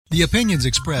The opinions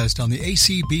expressed on the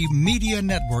ACB Media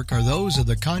Network are those of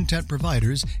the content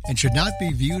providers and should not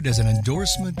be viewed as an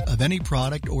endorsement of any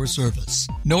product or service.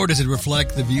 Nor does it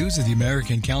reflect the views of the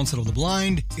American Council of the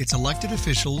Blind, its elected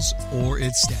officials, or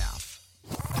its staff.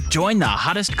 Join the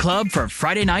hottest club for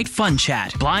Friday Night Fun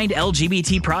Chat. Blind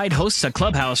LGBT Pride hosts a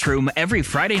clubhouse room every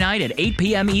Friday night at 8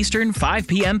 p.m. Eastern, 5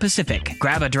 p.m. Pacific.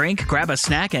 Grab a drink, grab a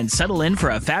snack, and settle in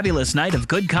for a fabulous night of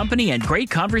good company and great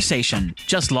conversation.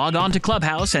 Just log on to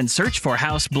Clubhouse and search for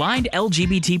House Blind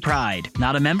LGBT Pride.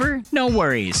 Not a member? No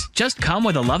worries. Just come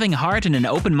with a loving heart and an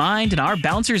open mind, and our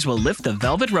bouncers will lift the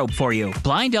velvet rope for you.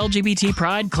 Blind LGBT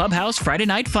Pride Clubhouse Friday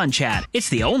Night Fun Chat. It's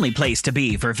the only place to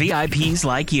be for VIPs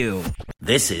like you.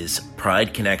 This is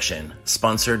Pride Connection,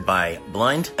 sponsored by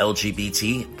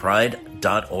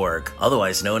blindlgbtpride.org,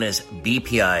 otherwise known as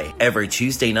BPI, every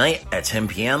Tuesday night at 10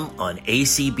 p.m. on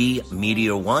ACB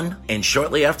Media 1 and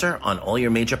shortly after on all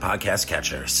your major podcast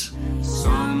catchers.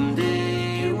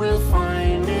 Someday we'll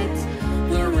find it,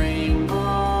 the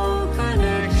rainbow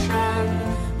connection,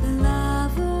 the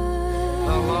lovers,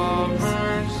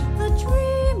 the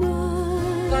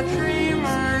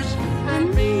dreamers,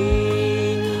 and me.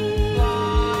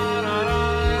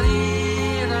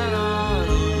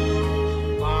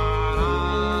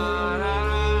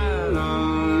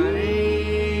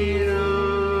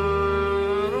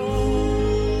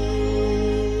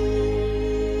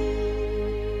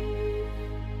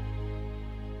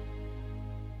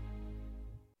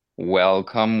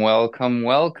 Welcome, welcome,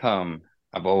 welcome.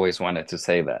 I've always wanted to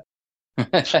say that.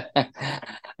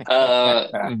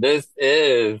 This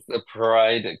is the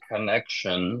Pride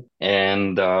Connection,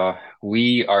 and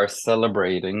we are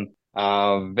celebrating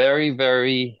a very,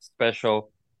 very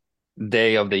special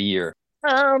day of the year.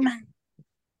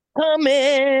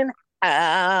 Coming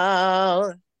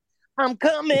out. I'm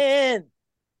coming.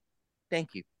 Thank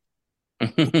you.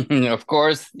 Of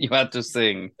course, you had to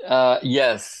sing.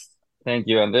 Yes. Thank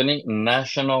you, Anthony.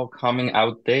 National Coming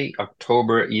Out Day,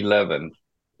 October 11th.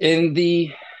 In the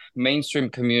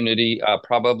mainstream community,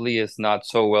 probably is not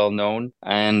so well known,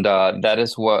 and that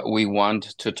is what we want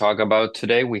to talk about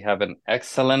today. We have an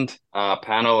excellent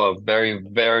panel of very,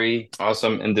 very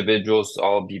awesome individuals,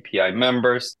 all BPI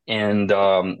members, and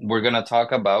we're going to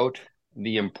talk about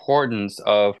the importance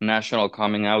of National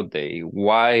Coming Out Day.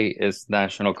 Why is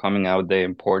National Coming Out Day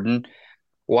important?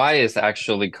 Why is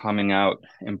actually coming out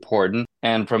important?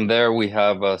 And from there, we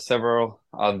have several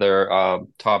other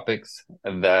topics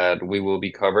that we will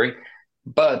be covering.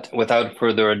 But without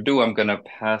further ado, I'm going to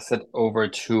pass it over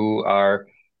to our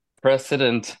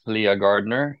president, Leah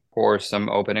Gardner, for some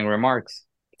opening remarks.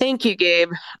 Thank you,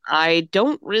 Gabe. I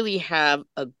don't really have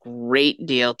a great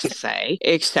deal to say,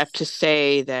 except to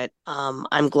say that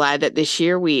I'm glad that this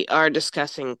year we are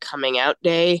discussing Coming Out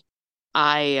Day.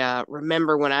 I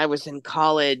remember when I was in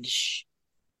college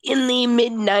in the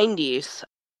mid-90s,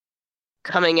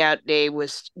 Coming Out Day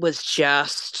was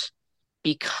just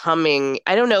becoming,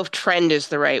 I don't know if trend is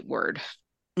the right word.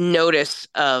 Notice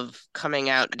of Coming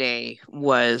Out Day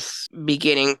was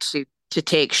beginning to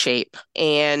take shape,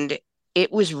 and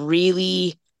it was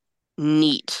really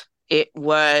neat. It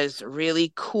was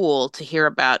really cool to hear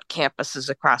about campuses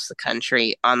across the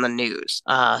country on the news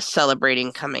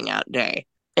celebrating Coming Out Day.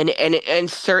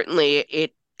 And certainly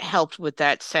it helped with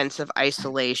that sense of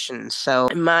isolation. So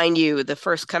mind you, the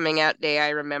first Coming Out Day I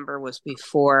remember was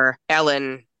before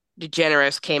Ellen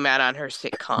DeGeneres came out on her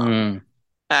sitcom.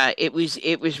 It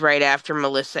was right after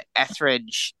Melissa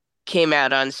Etheridge came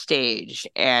out on stage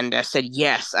and said,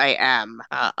 "Yes, I am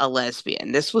a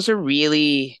lesbian." This was a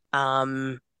really,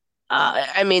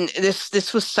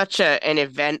 this was such an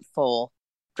eventful,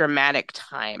 dramatic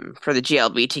time for the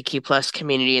GLBTQ plus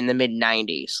community in the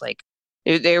mid-90s. Like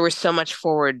there was so much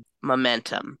forward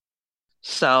momentum.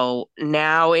 So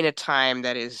now in a time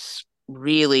that is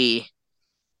really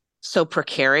so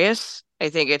precarious, I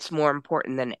think it's more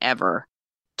important than ever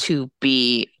to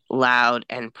be loud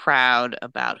and proud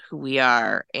about who we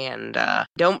are, and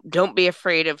don't be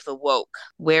afraid of the woke.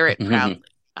 Wear it proudly.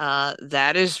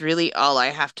 That is really all I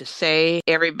have to say.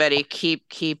 Everybody keep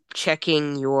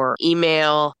checking your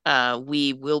email.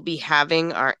 We will be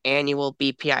having our annual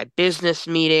BPI business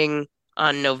meeting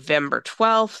on November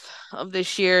 12th of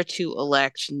this year to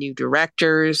elect new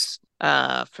directors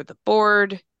for the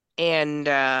board. And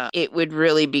it would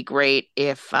really be great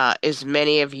if as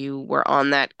many of you were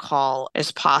on that call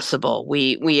as possible.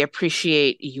 We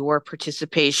appreciate your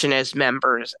participation as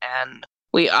members, and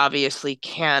we obviously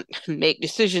can't make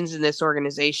decisions in this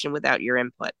organization without your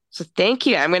input. So thank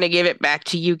you. I'm going to give it back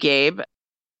to you, Gabe.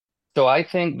 So I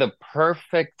think the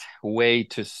perfect way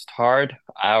to start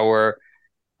our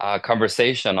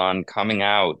conversation on coming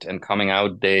out and coming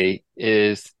out day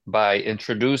is by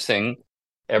introducing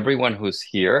everyone who's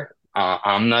here.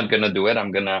 I'm not going to do it.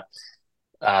 I'm going to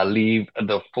leave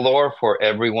the floor for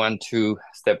everyone to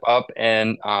step up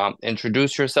and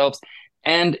introduce yourselves.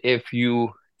 And if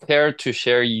you care to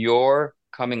share your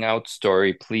coming out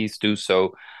story, please do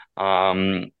so.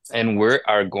 And we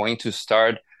are going to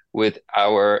start with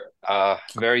our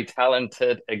very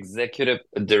talented executive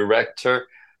director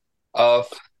of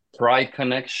Pride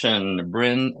Connection,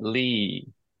 Bryn Lee.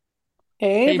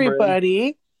 Hey, Hey, Bryn.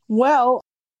 everybody. Well,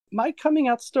 my coming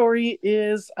out story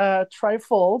is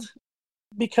trifold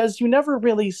because you never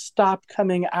really stop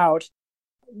coming out.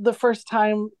 The first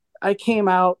time I came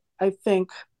out, I think,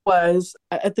 was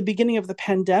at the beginning of the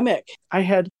pandemic. I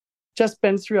had just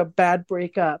been through a bad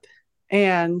breakup,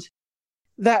 and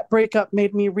that breakup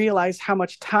made me realize how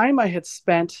much time I had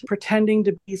spent pretending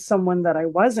to be someone that I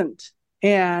wasn't.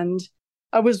 And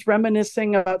I was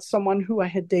reminiscing about someone who I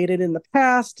had dated in the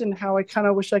past and how I kind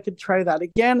of wish I could try that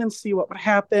again and see what would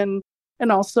happen.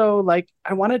 And also, like,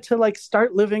 I wanted to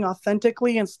start living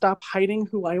authentically and stop hiding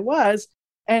who I was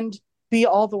and be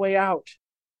all the way out.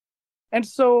 And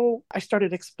so I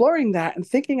started exploring that and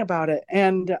thinking about it.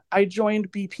 And I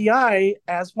joined BPI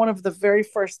as one of the very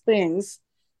first things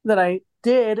that I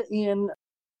did in,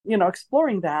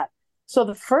 exploring that. So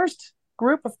the first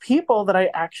group of people that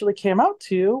I actually came out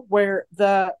to were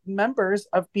the members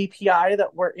of BPI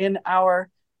that were in our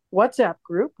WhatsApp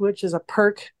group, which is a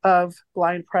perk of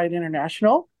Blind Pride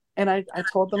International. And I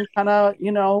told them kind of,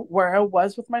 where I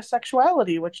was with my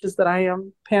sexuality, which is that I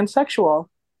am pansexual.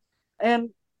 And,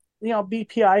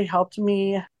 BPI helped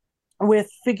me with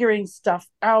figuring stuff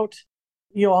out.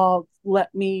 You all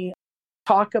let me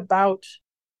talk about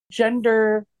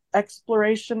gender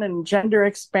exploration and gender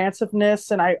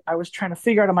expansiveness, and I was trying to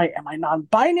figure out, am I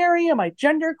non-binary, am I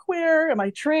genderqueer, am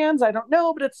I trans? I don't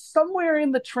know, but it's somewhere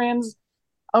in the trans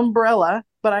umbrella,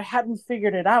 but I hadn't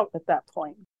figured it out at that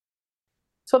point.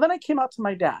 So then I came out to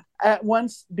my dad. At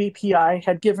once BPI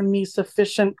had given me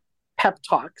sufficient pep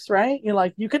talks, right? You're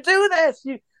like, you could do this,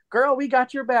 girl, we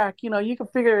got your back, you can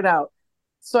figure it out.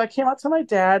 So I came out to my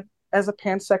dad as a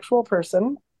pansexual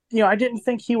person. I didn't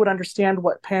think he would understand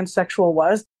what pansexual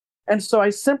was. And so I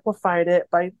simplified it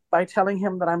by telling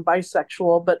him that I'm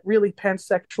bisexual, but really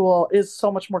pansexual is so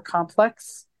much more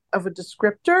complex of a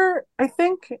descriptor, I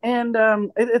think. And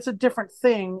it's a different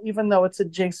thing, even though it's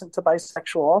adjacent to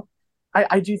bisexual.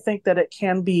 I do think that it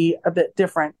can be a bit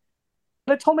different.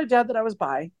 But I told my dad that I was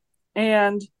bi,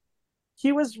 and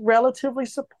he was relatively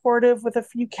supportive with a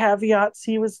few caveats.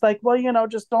 He was like, well,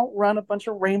 just don't run a bunch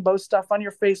of rainbow stuff on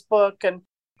your Facebook, and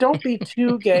don't be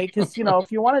too gay, because,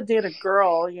 if you want to date a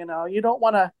girl, you don't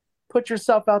want to put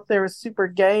yourself out there as super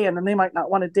gay and then they might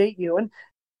not want to date you. And,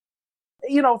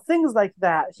 things like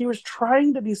that. He was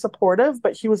trying to be supportive,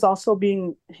 but he was also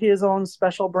being his own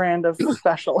special brand of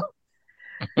special.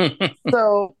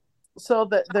 So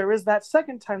that there is that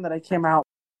second time that I came out.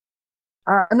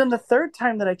 And then the third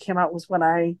time that I came out was when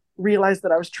I realized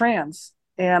that I was trans.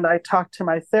 And I talked to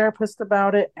my therapist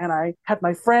about it, and I had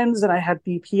my friends, and I had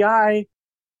BPI.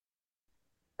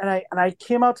 And I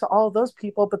came out to all of those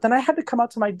people, but then I had to come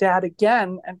out to my dad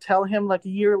again and tell him a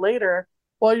year later,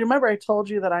 well, you remember I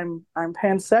told you that I'm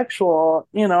pansexual,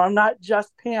 I'm not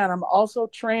just pan, I'm also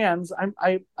trans.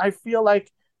 I feel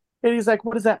like, and he's like,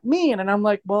 what does that mean? And I'm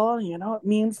like, well, it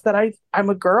means that I'm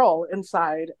a girl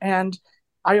inside, and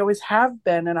I always have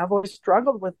been, and I've always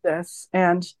struggled with this.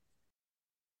 And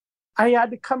I had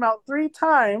to come out 3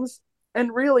 times.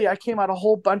 And really, I came out a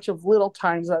whole bunch of little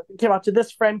times. I came out to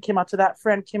this friend, came out to that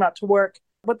friend, came out to work.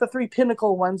 But the 3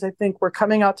 pinnacle ones, I think, were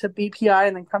coming out to BPI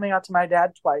and then coming out to my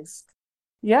dad twice.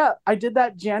 Yeah, I did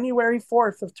that January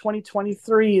 4th of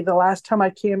 2023, the last time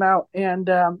I came out. And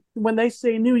when they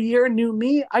say new year, new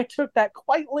me, I took that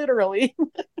quite literally.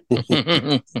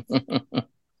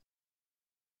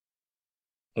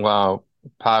 Wow.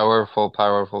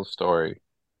 Powerful story,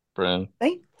 Bryn.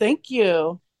 Thank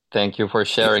you. Thank you for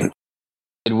sharing.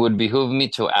 It would behoove me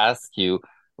to ask you,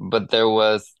 but there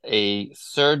was a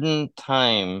certain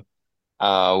time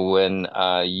when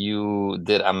you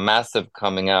did a massive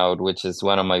coming out, which is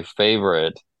one of my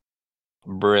favorite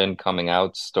Bryn coming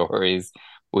out stories.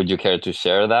 Would you care to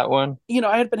share that one?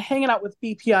 I had been hanging out with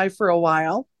BPI for a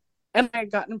while, and I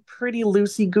had gotten pretty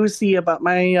loosey-goosey about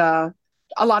my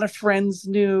a lot of friends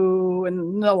knew,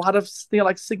 and a lot of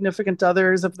significant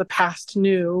others of the past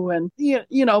knew, and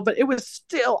but I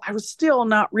was still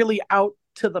not really out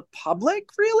to the public.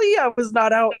 Really, I was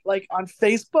not out on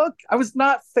Facebook. I was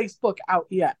not Facebook out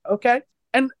yet. Okay,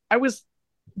 and I was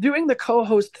doing the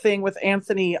co-host thing with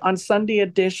Anthony on Sunday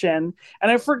Edition,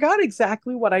 and I forgot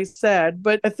exactly what I said,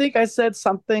 but I think I said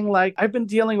something like, I've been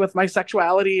dealing with my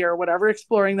sexuality or whatever,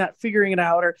 exploring that, figuring it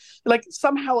out, or like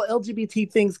somehow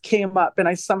LGBT things came up and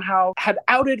I somehow had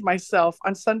outed myself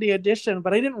on Sunday Edition,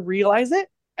 but I didn't realize it.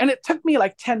 And it took me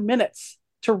like 10 minutes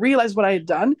to realize what I had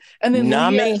done. And then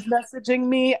Leah is messaging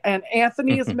me, and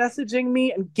Anthony is messaging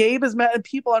me, and Gabe is and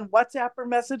people on WhatsApp are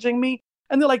messaging me.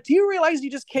 And they're like, do you realize you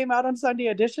just came out on Sunday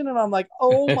Edition? And I'm like,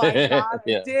 oh my God,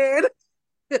 Yeah. I did.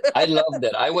 I loved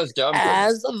it. I was jumping.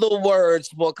 As the words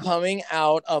were coming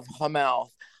out of her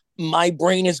mouth, my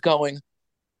brain is going,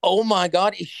 oh my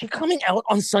God, is she coming out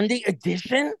on Sunday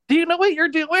Edition? Do you know what you're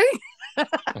doing?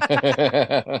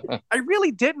 I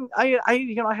really didn't. I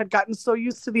had gotten so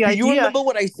used to the idea. Do you remember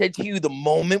what I said to you the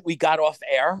moment we got off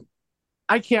air?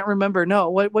 I can't remember. No.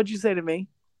 What'd you say to me?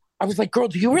 I was like, girl,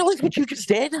 do you realize what you just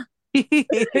did? Yeah,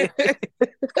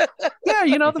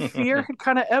 the fear had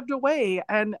kind of ebbed away,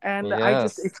 and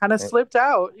Yes. it kind of slipped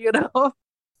out, It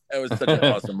was such an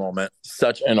awesome moment.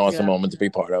 Such an awesome moment to be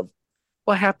part of.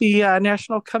 Well, happy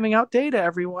National Coming Out Day to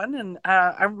everyone, and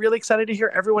I'm really excited to hear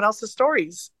everyone else's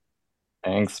stories.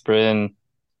 Thanks, Bryn.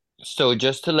 So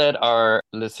just to let our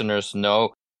listeners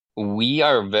know, we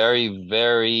are very,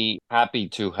 very happy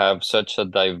to have such a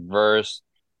diverse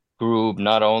group,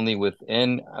 not only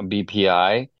within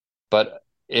BPI, but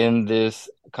in this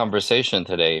conversation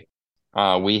today.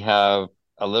 We have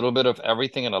a little bit of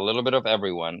everything and a little bit of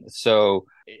everyone. So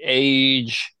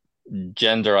age,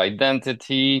 gender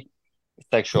identity,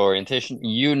 sexual orientation,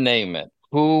 you name it.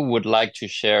 Who would like to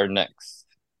share next?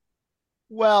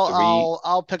 Well,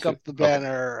 I'll pick up the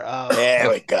banner. There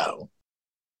we go.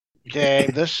 Okay,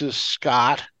 this is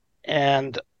Scott,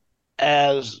 and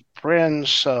as Bryn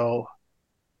so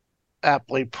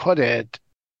aptly put it,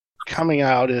 coming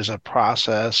out is a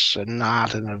process and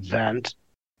not an event.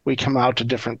 We come out to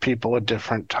different people at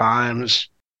different times,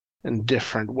 in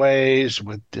different ways,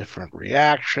 with different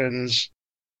reactions,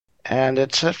 and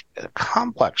it's a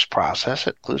complex process.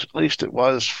 At least it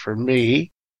was for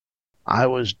me. I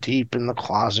was deep in the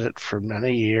closet for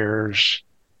many years,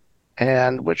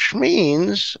 and which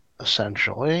means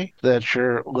essentially that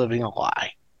you're living a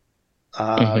lie.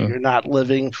 You're not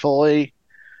living fully.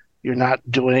 You're not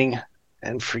doing,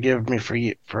 and forgive me for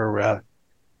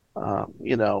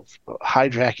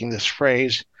hijacking this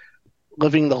phrase,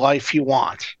 living the life you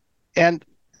want. And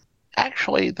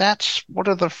actually, that's one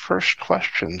of the first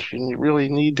questions you really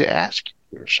need to ask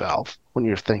yourself when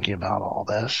you're thinking about all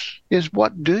this is,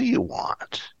 what do you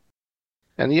want?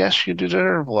 And yes, you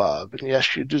deserve love. And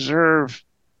yes, you deserve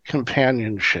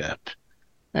companionship.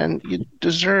 And you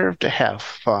deserve to have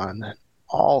fun and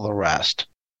all the rest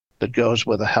that goes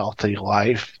with a healthy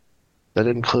life that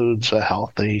includes a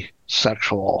healthy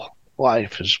sexual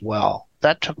life as well.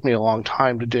 That took me a long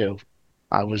time to do.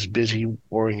 I was busy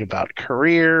worrying about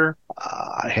career.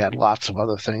 I had lots of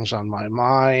other things on my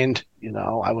mind.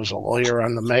 I was a lawyer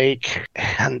on the make,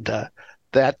 and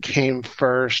that came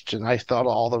first. And I thought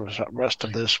all the rest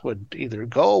of this would either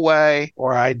go away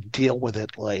or I'd deal with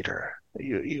it later.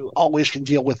 You always can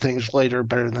deal with things later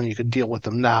better than you can deal with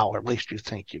them now, or at least you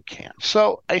think you can.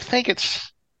 So I think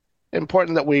it's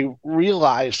important that we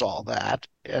realize all that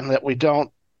and that we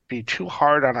don't be too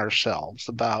hard on ourselves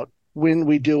about when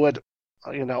we do it,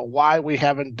 why we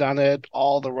haven't done it,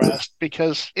 all the rest,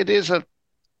 because it is a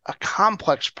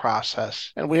complex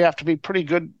process, and we have to be pretty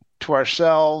good to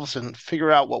ourselves and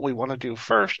figure out what we want to do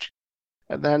first,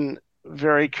 and then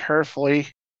very carefully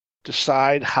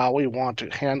decide how we want to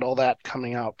handle that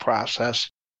coming out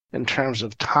process in terms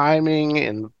of timing,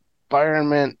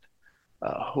 environment,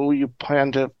 who you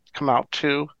plan to come out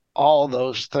to, all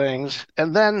those things.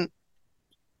 And then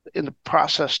in the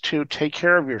process to take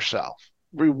care of yourself,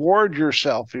 reward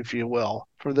yourself, if you will,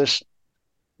 for this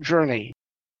journey.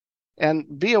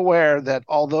 And be aware that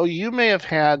although you may have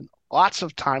had lots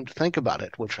of time to think about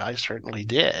it, which I certainly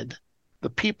did, the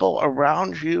people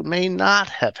around you may not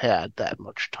have had that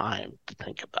much time to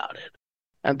think about it.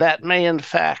 And that may, in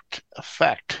fact,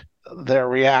 affect their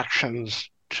reactions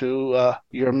to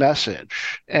your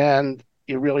message. And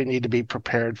you really need to be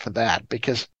prepared for that,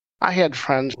 because I had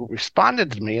friends who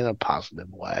responded to me in a positive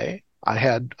way. I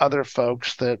had other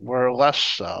folks that were less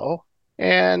so,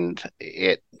 and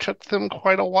it took them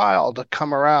quite a while to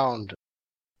come around.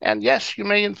 And yes, you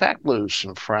may in fact lose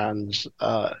some friends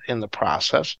in the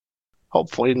process.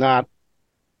 Hopefully not,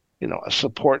 a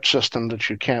support system that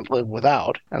you can't live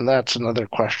without. And that's another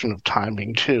question of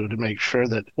timing too, to make sure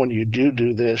that when you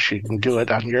do this, you can do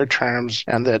it on your terms,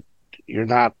 and that You're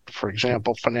not, for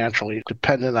example, financially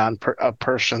dependent on a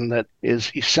person that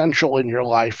is essential in your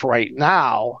life right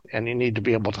now. And you need to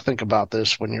be able to think about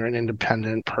this when you're an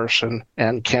independent person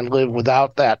and can live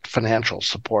without that financial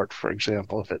support, for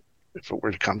example, if it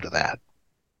were to come to that.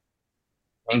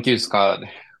 Thank you, Scott.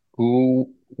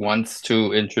 Who wants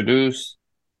to introduce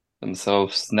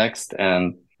themselves next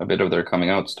and a bit of their coming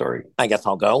out story? I guess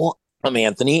I'll go. I'm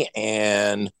Anthony,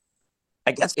 and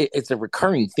I guess it's a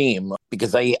recurring theme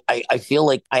because I feel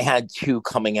like I had two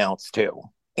coming outs too.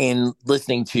 In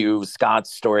listening to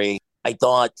Scott's story, I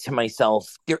thought to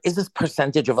myself, there is this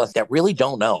percentage of us that really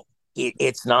don't know.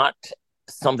 It's not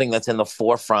something that's in the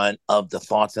forefront of the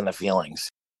thoughts and the feelings.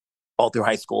 All through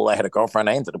high school, I had a girlfriend.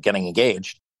 I ended up getting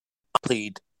engaged. I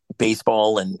played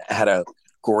baseball and had a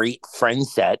great friend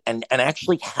set, and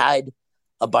actually had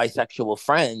a bisexual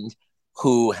friend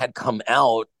who had come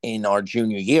out in our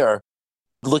junior year.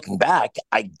 Looking back,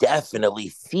 I definitely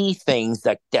see things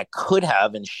that could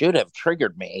have and should have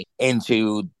triggered me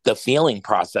into the feeling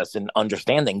process and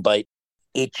understanding, but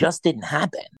it just didn't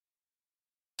happen.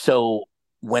 So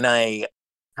when I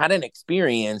had an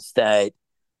experience that,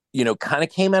 kind of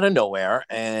came out of nowhere,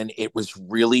 and it was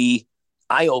really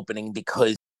eye-opening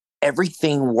because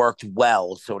everything worked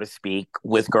well, so to speak,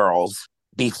 with girls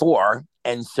before.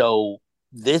 And so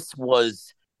this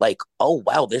was like, oh,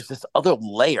 wow, there's this other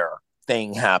layer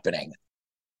thing happening,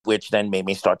 which then made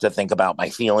me start to think about my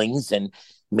feelings and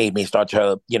made me start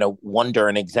to, wonder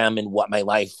and examine what my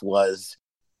life was,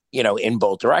 in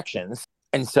both directions.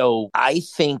 And so I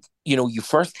think, you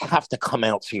first have to come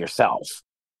out to yourself,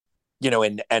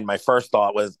 and my first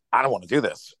thought was, I don't want to do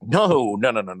this. No.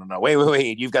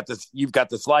 Wait. You've got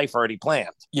this life already planned.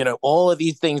 All of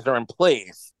these things are in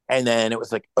place. And then it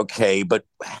was like, okay, but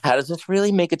how does this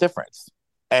really make a difference?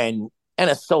 And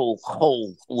a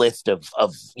whole list of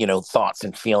thoughts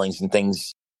and feelings and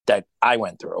things that I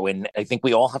went through. And I think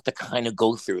we all have to kind of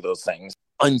go through those things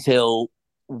until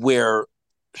we're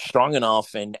strong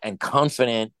enough and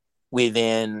confident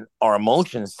within our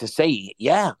emotions to say,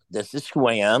 yeah, this is who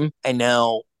I am. And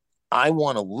now I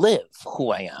want to live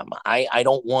who I am. I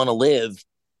don't want to live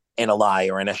in a lie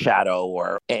or in a shadow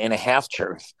or in a half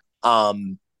truth.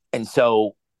 And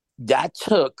so that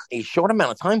took a short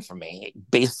amount of time for me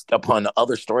based upon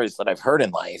other stories that I've heard in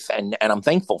life. And I'm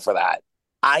thankful for that.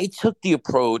 I took the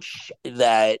approach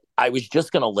that I was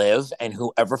just going to live, and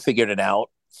whoever figured it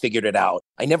out.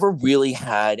 I never really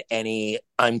had any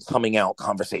I'm coming out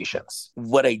conversations.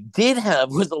 What I did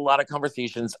have was a lot of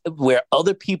conversations where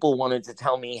other people wanted to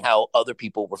tell me how other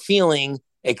people were feeling,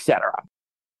 etc.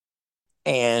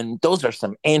 And those are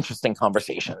some interesting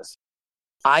conversations.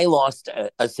 I lost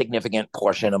a significant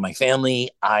portion of my family.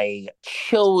 I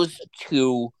chose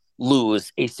to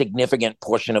lose a significant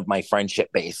portion of my friendship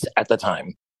base at the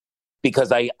time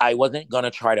because I wasn't going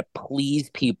to try to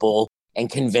please people and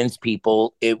convince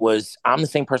people. I'm the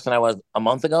same person I was a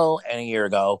month ago and a year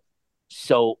ago.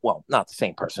 So, well, not the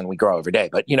same person. We grow every day,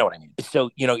 but you know what I mean. So,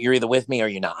 you're either with me or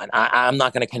you're not. I'm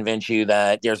not going to convince you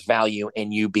that there's value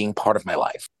in you being part of my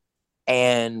life.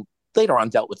 And later on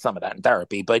dealt with some of that in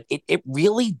therapy, but it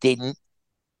really didn't.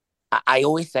 I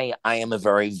always say I am a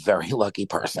very, very lucky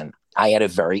person. I had a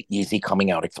very easy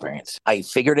coming out experience. I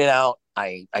figured it out.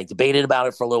 I debated about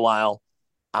it for a little while.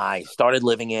 I started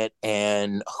living it,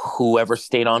 and whoever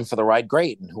stayed on for the ride,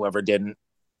 great. And whoever didn't,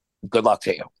 good luck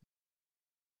to you.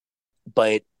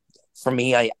 But for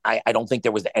me, I don't think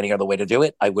there was any other way to do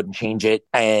it. I wouldn't change it.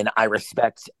 And I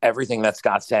respect everything that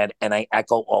Scott said, and I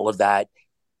echo all of that.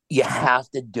 You have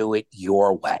to do it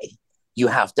your way. You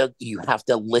have to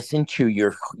listen to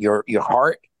your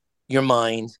heart, your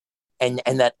mind, and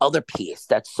that other piece,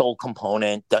 that soul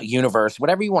component, the universe,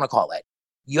 whatever you want to call it.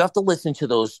 You have to listen to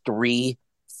those three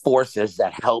forces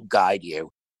that help guide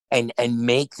you and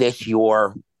make this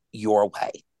your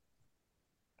way.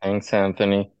 Thanks,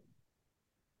 Anthony.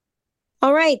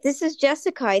 All right, this is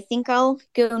Jessica. I think I'll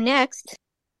go next.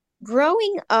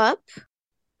 Growing up,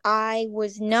 I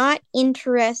was not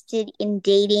interested in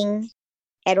dating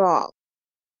at all.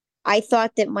 I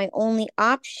thought that my only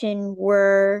option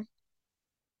were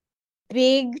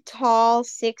big, tall,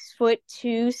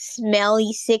 6'2",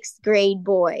 smelly sixth grade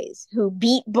boys who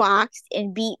beatboxed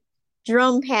and beat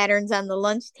drum patterns on the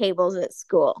lunch tables at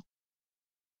school.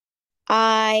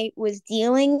 I was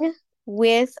dealing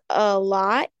with a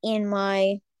lot in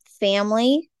my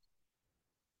family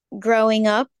growing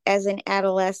up as an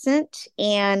adolescent,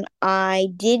 and I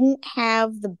didn't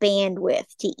have the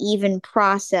bandwidth to even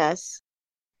process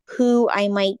who I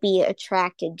might be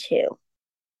attracted to.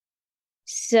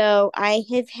 So I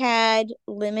have had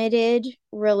limited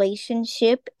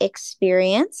relationship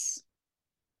experience,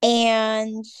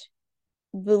 and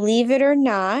believe it or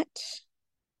not,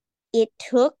 it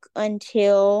took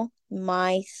until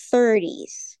my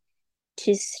 30s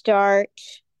to start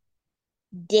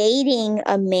dating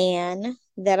a man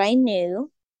that I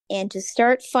knew and to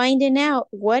start finding out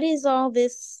what is all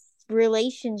this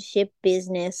relationship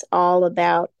business all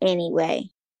about anyway.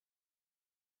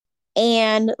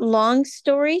 And long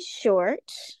story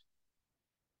short,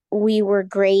 we were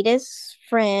greatest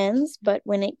friends, but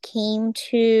when it came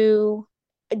to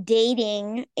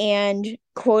dating and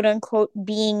quote unquote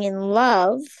being in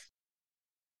love,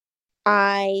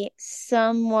 I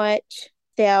somewhat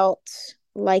felt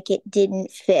like it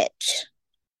didn't fit.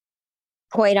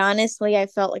 Quite honestly, I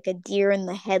felt like a deer in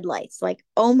the headlights. Like,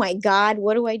 oh my God,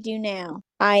 what do I do now?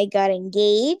 I got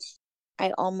engaged.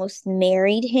 I almost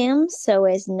married him so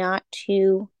as not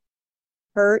to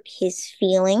hurt his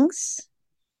feelings.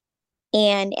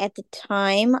 And at the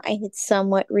time, I had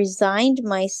somewhat resigned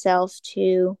myself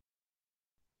to,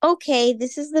 okay,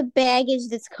 this is the baggage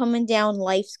that's coming down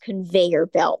life's conveyor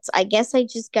belts. I guess I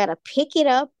just got to pick it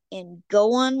up and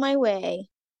go on my way.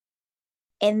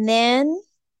 And then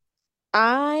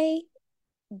I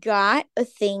got a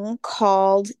thing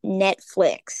called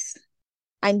Netflix.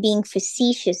 I'm being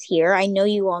facetious here. I know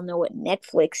you all know what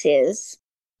Netflix is.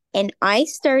 And I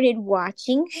started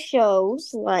watching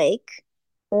shows like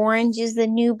Orange is the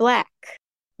New Black,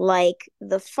 like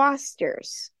The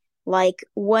Fosters, like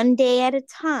One Day at a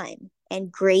Time,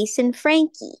 and Grace and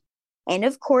Frankie, and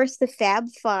of course the Fab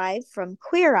Five from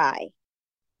Queer Eye.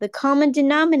 The common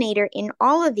denominator in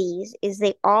all of these is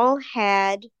they all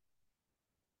had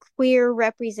queer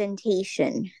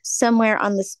representation somewhere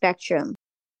on the spectrum.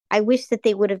 I wish that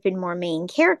they would have been more main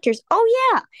characters.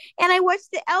 Oh, yeah. And I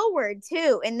watched The L Word,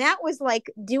 too. And that was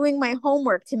like doing my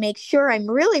homework to make sure I'm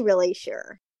really, really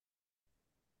sure.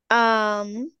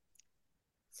 From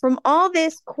all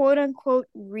this quote unquote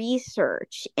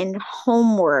research and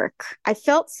homework, I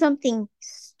felt something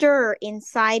stir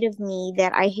inside of me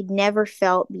that I had never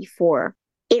felt before.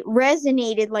 It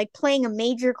resonated like playing a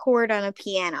major chord on a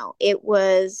piano. It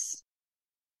was,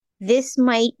 this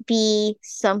might be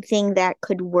something that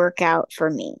could work out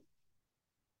for me.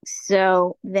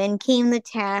 So then came the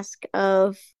task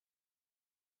of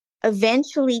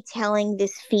eventually telling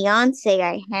this fiance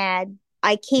I had.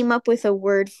 I came up with a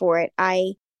word for it.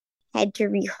 I had to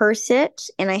rehearse it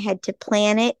and I had to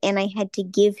plan it and I had to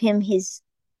give him his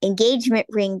engagement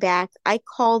ring back. I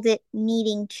called it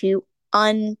needing to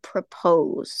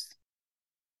unpropose.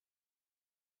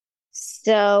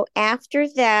 So after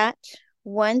that,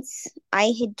 once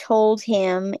I had told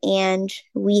him and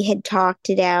we had talked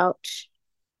it out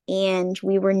and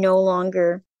we were no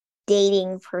longer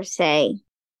dating per se,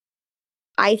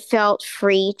 I felt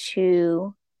free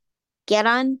to get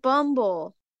on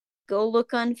Bumble, go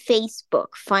look on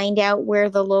Facebook, find out where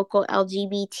the local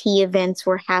LGBT events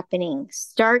were happening,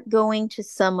 start going to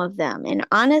some of them. And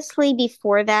honestly,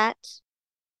 before that,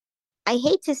 I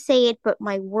hate to say it, but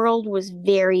my world was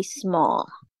very small.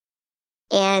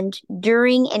 And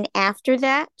during and after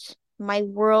that, my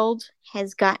world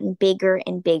has gotten bigger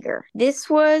and bigger. This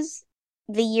was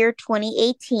the year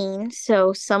 2018.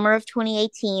 So summer of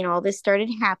 2018, all this started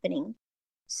happening.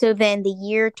 So then the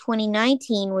year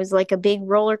 2019 was like a big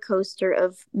roller coaster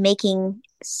of making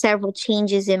several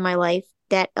changes in my life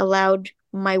that allowed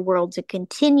my world to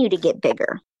continue to get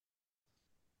bigger.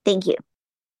 Thank you.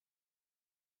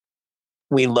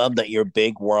 We love that your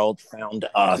big world found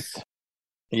us.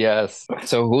 Yes.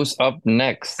 So who's up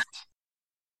next?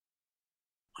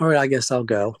 All right, I guess I'll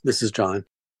go. This is John.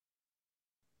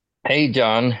 Hey,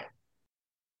 John.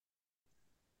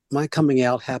 My coming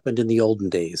out happened in the olden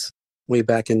days, way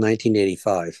back in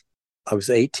 1985. I was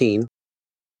 18.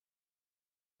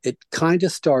 It kind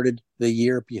of started the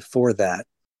year before that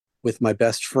with my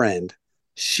best friend.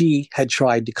 She had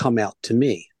tried to come out to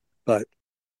me, but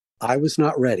I was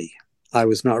not ready. I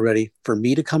was not ready for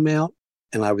me to come out,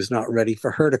 and I was not ready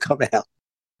for her to come out.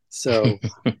 So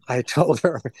I told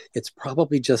her it's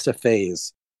probably just a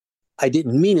phase. I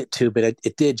didn't mean it to, but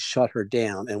it did shut her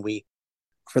down. And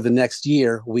for the next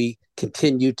year, we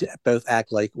continued to both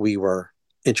act like we were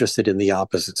interested in the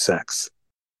opposite sex.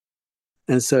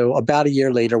 And so about a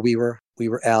year later, we were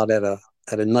out at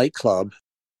a nightclub.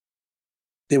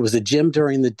 There was a gym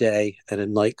during the day and a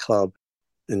nightclub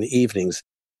in the evenings.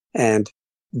 And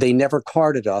they never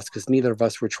carded us because neither of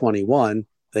us were 21.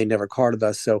 They never carded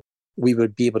us. So we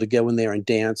would be able to go in there and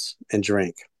dance and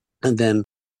drink. And then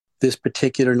this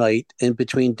particular night, in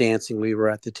between dancing, we were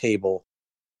at the table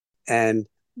and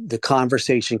the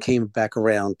conversation came back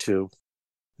around to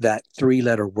that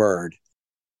 3-letter word.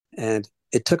 And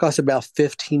it took us about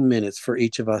 15 minutes for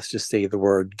each of us to say the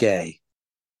word gay.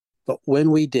 But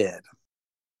when we did,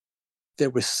 there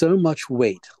was so much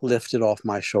weight lifted off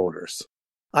my shoulders.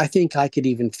 I think I could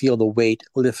even feel the weight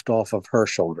lift off of her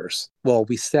shoulders. Well,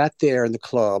 we sat there in the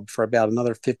club for about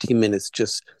another 15 minutes,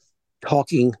 just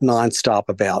talking nonstop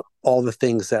about all the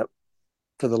things that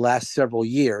for the last several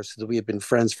years, because we had been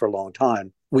friends for a long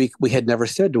time, we had never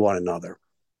said to one another.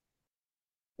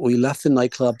 We left the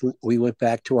nightclub, we went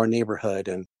back to our neighborhood,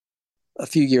 and a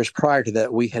few years prior to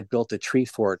that, we had built a tree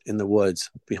fort in the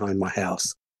woods behind my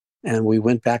house. And we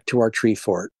went back to our tree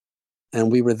fort,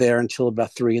 and we were there until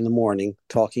about 3 a.m.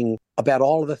 talking about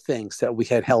all of the things that we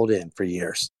had held in for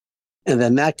years. And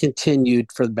then that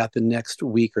continued for about the next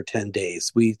week or 10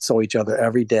 days. We saw each other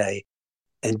every day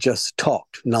and just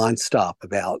talked nonstop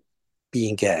about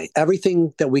being gay.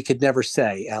 Everything that we could never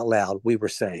say out loud, we were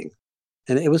saying.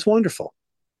 And it was wonderful.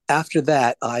 After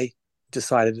that, I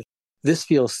decided this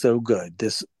feels so good,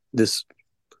 this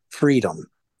freedom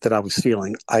that I was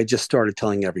feeling. I just started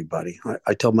telling everybody.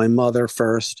 I told my mother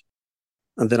first,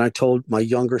 and then I told my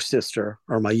younger sister,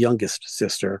 or my youngest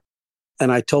sister,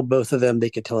 and I told both of them they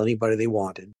could tell anybody they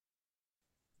wanted.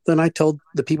 Then I told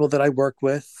the people that I work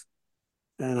with,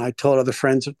 and I told other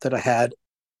friends that I had.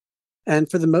 And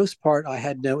for the most part, I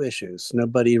had no issues.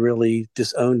 Nobody really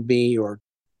disowned me or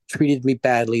treated me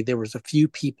badly. There was a few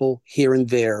people here and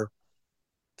there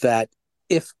that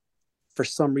if for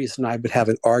some reason I would have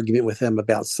an argument with them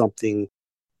about something,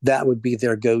 that would be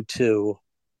their go-to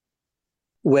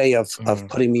way of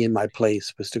putting me in my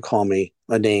place, was to call me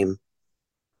a name.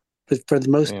 But for the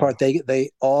most part, they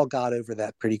all got over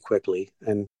that pretty quickly.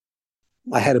 And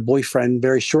I had a boyfriend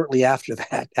very shortly after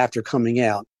that, after coming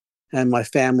out, and my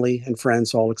family and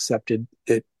friends all accepted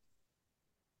it.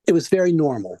 It was very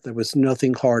normal. There was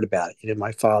nothing hard about it. You know,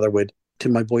 my father would to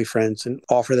my boyfriends and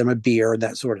offer them a beer and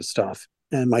that sort of stuff.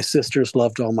 And my sisters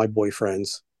loved all my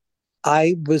boyfriends.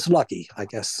 I was lucky, I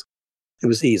guess. It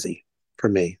was easy for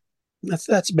me.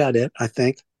 That's about it, I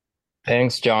think.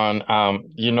 Thanks, John.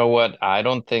 You know what? I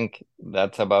don't think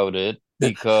that's about it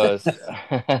because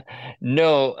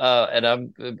no, and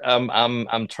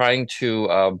I'm trying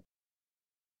to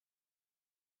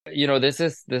this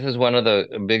is one of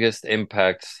the biggest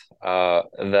impacts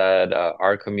that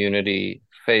our community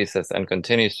faces and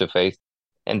continues to face,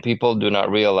 and people do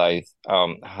not realize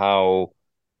how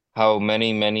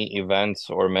many events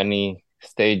or many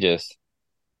stages,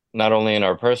 not only in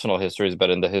our personal histories, but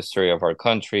in the history of our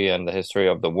country and the history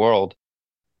of the world,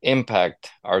 impact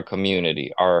our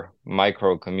community, our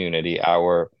micro community,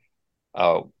 our,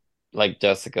 like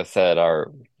Jessica said,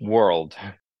 our world.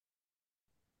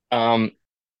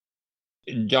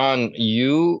 John,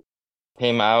 you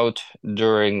came out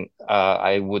during,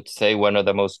 I would say, one of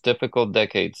the most difficult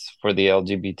decades for the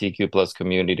LGBTQ plus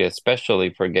community,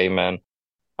 especially for gay men.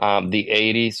 The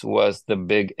 80s was the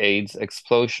big AIDS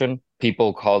explosion.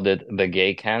 People called it the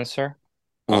gay cancer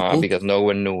because no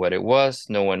one knew what it was.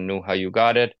 No one knew how you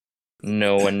got it.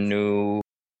 No one knew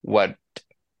what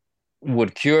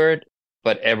would cure it,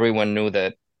 but everyone knew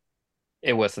that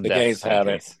it was a The death gays had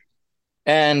it. sentence.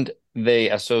 And they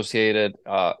associated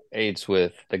AIDS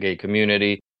with the gay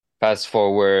community. Fast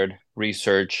forward,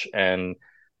 research and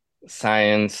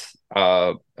science,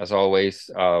 as always,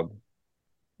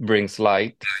 brings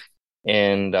light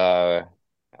and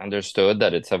understood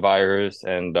that it's a virus.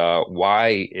 And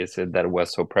why is it that it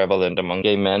was so prevalent among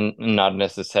gay men? Not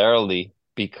necessarily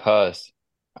because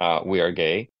we are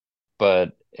gay,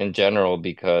 but in general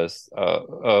because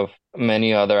of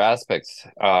many other aspects,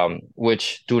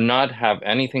 which do not have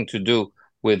anything to do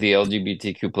with the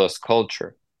LGBTQ plus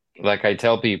culture. Like I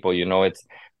tell people, it's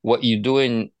what you do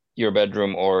in your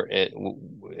bedroom or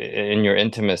in your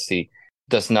intimacy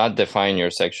does not define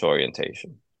your sexual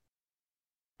orientation.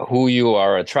 Who you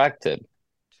are attracted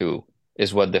to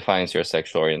is what defines your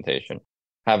sexual orientation.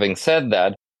 Having said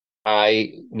that,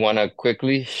 I want to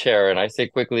quickly share, and I say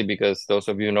quickly because those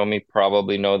of you who know me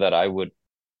probably know that I would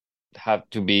have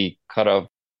to be cut off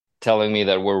telling me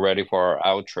that we're ready for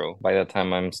our outro by the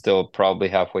time I'm still probably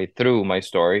halfway through my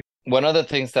story. One of the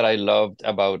things that I loved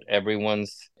about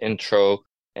everyone's intro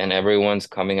and everyone's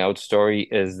coming out story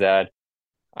is that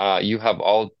you have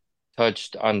all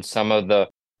touched on some of the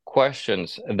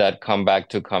questions that come back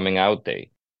to coming out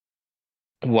day.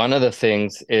 One of the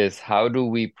things is, how do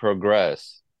we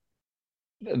progress?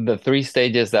 The 3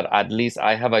 stages that at least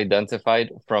I have identified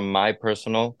from my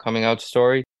personal coming out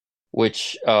story,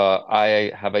 which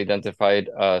I have identified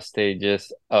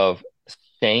stages of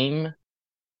shame,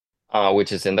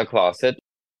 which is in the closet,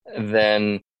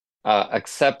 then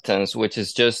acceptance, which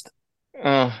is just,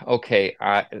 okay,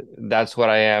 that's what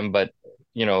I am, but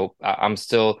I'm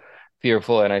still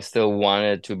fearful and I still want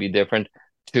it to be different,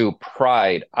 to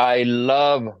pride. I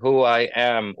love who I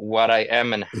am, what I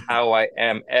am, and how I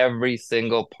am, every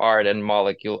single part and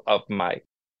molecule of my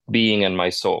being and my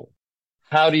soul.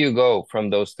 How do you go from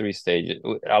those three stages,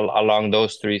 along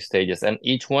those three stages? And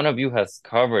each one of you has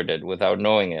covered it without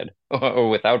knowing it, or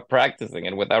without practicing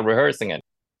it, without rehearsing it.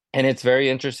 And it's very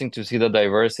interesting to see the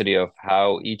diversity of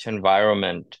how each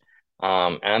environment,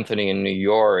 Anthony in New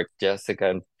York, Jessica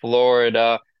in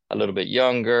Florida, a little bit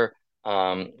younger,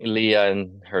 Leah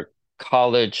in her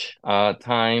college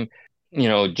time,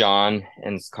 John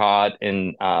and Scott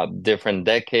in different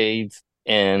decades,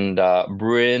 and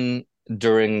Bryn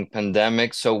during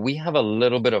pandemic. So we have a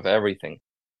little bit of everything.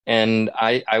 And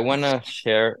I want to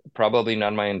share probably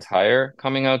not my entire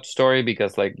coming out story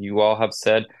because like you all have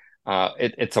said,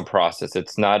 it's a process.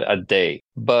 It's not a day.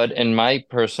 But in my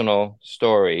personal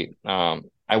story,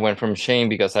 I went from shame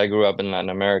because I grew up in Latin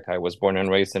America. I was born and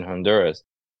raised in Honduras.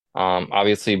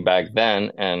 Obviously back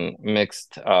then, and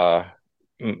mixed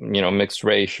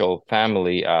racial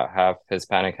family, half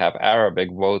Hispanic, half Arabic,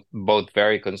 both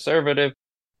very conservative,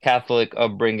 Catholic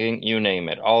upbringing, you name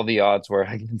it. All the odds were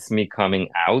against me coming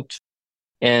out.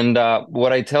 And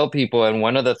what I tell people, and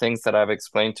one of the things that I've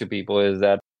explained to people is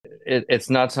that it's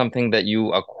not something that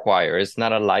you acquire. It's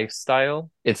not a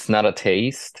lifestyle. It's not a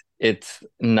taste. It's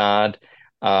not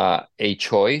a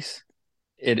choice.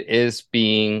 It is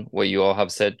being what you all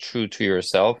have said, true to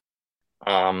yourself.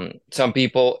 Some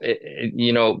people,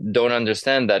 don't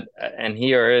understand that. And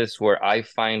here is where I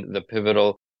find the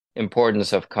pivotal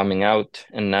importance of coming out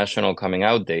and National Coming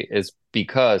Out Day is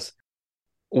because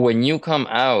when you come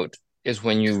out is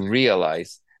when you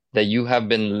realize that you have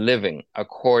been living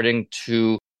according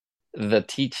to the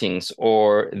teachings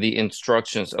or the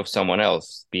instructions of someone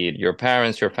else, be it your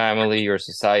parents, your family, your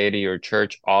society, your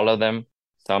church, all of them,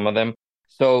 some of them.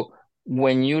 So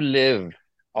when you live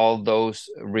all those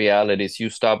realities, you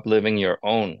stop living your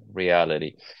own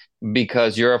reality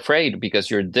because you're afraid,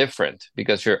 because you're different,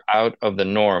 because you're out of the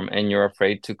norm, and you're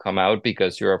afraid to come out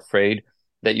because you're afraid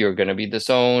that you're going to be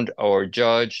disowned or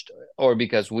judged, or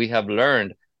because we have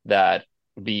learned that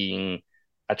being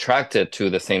attracted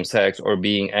to the same sex or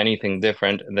being anything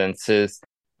different than cis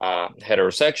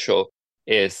heterosexual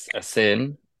is a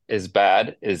sin, is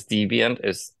bad, is deviant,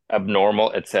 is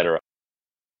abnormal, etc.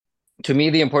 To me,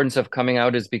 the importance of coming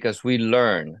out is because we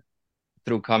learn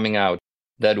through coming out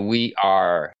that we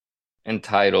are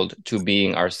entitled to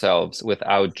being ourselves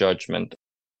without judgment.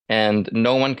 And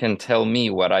no one can tell me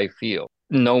what I feel.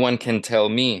 No one can tell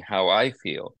me how I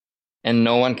feel. And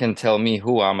no one can tell me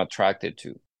who I'm attracted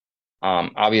to.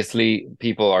 Obviously,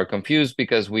 people are confused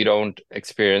because we don't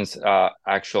experience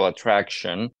actual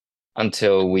attraction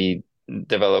until we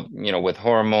develop, with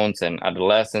hormones and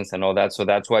adolescence and all that. So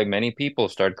that's why many people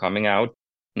start coming out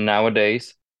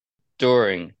nowadays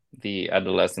during the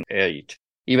adolescent age,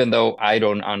 even though I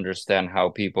don't understand how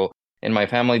people in my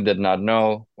family did not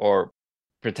know or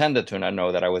pretended to not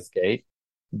know that I was gay,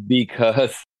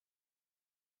 because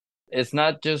it's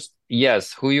not just,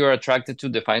 yes, who you're attracted to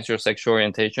defines your sexual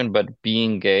orientation, but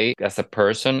being gay as a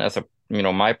person, as a,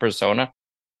 my persona.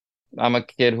 I'm a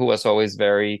kid who was always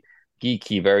very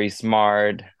geeky, very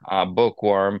smart,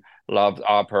 bookworm, loved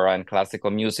opera and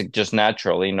classical music just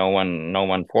naturally. No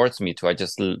one forced me to. I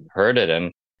just heard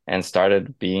it and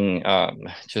started being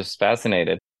just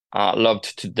fascinated.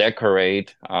 Loved to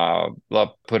decorate,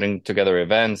 loved putting together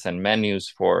events and menus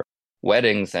for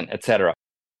weddings and etc.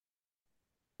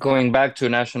 Going back to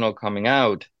National Coming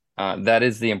Out, that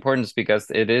is the importance because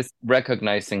it is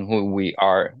recognizing who we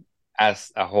are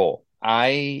as a whole.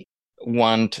 I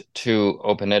want to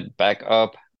open it back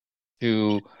up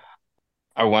to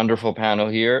our wonderful panel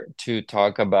here to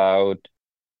talk about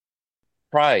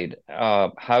pride.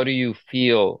 How do you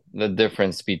feel the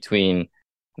difference between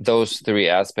those three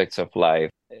aspects of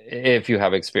life? If you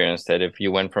have experienced it, if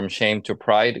you went from shame to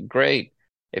pride, great.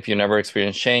 If you never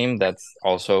experienced shame, that's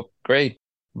also great.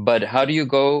 But how do you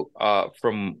go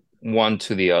from one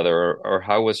to the other, or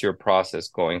how was your process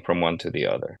going from one to the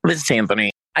other? This is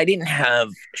Anthony. I didn't have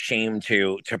shame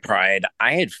to pride.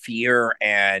 I had fear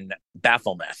and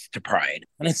baffleness to pride.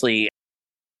 Honestly,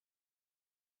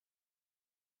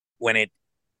 when it,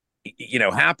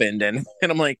 happened and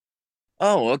I'm like,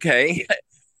 oh, okay.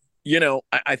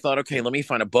 I thought, okay, let me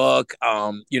find a book.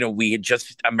 We had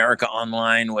just America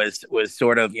Online was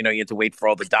sort of, you had to wait for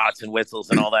all the dots and whistles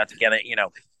and all that to get it,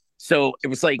 So it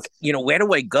was like, where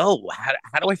do I go?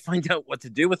 How do I find out what to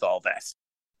do with all this?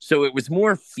 So it was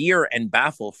more fear and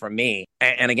baffle for me.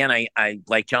 And again, I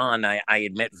like John, I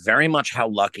admit very much how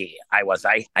lucky I was.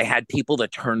 I had people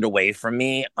that turned away from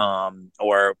me,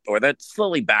 or that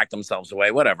slowly backed themselves away,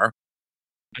 whatever.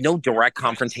 no direct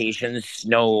confrontations,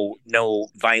 no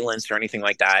violence or anything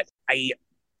like that. I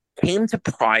came to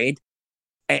Pride,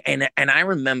 and I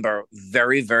remember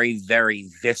very, very, very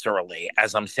viscerally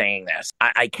as I'm saying this.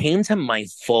 I came to my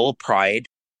full Pride,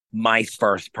 my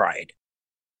first Pride.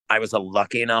 I was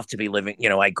lucky enough to be living,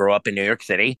 I grew up in New York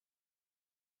City,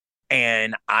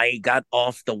 and I got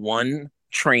off the one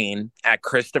train at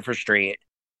Christopher Street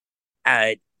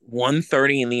at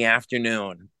 1:30 in the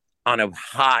afternoon on a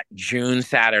hot June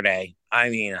Saturday. I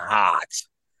mean, hot.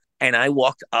 And I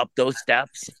walked up those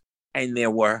steps, and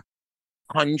there were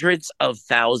hundreds of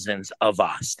thousands of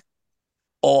us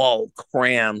all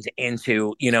crammed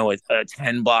into, a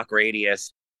 10-block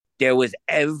radius. There was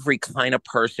every kind of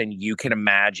person you can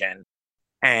imagine.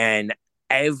 And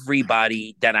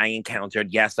everybody that I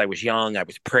encountered, yes, I was young, I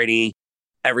was pretty.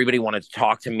 Everybody wanted to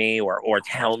talk to me or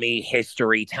tell me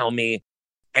history, tell me.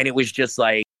 And it was just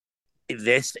like,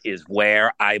 this is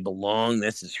where I belong.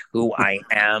 This is who I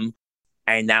am.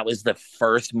 And that was the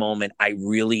first moment I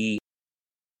really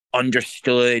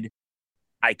understood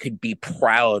I could be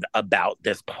proud about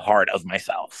this part of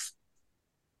myself.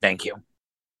 Thank you.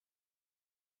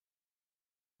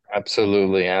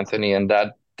 Absolutely, Anthony. And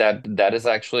that is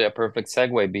actually a perfect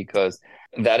segue, because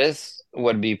that is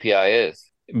what BPI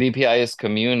is. BPI is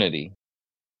community.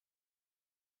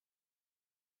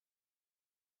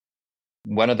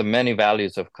 One of the many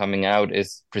values of coming out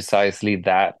is precisely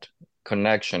that: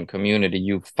 connection, community.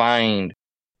 You find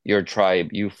your tribe,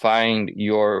 you find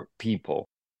your people,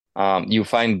 you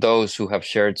find those who have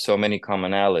shared so many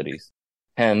commonalities.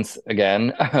 Hence,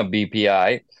 again,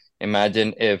 BPI.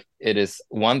 Imagine if it is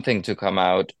one thing to come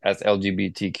out as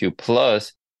LGBTQ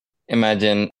plus,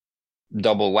 imagine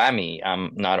double whammy.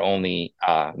 I'm not only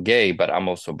gay, but I'm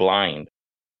also blind.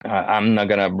 I'm not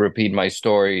going to repeat my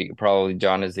story. Probably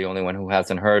John is the only one who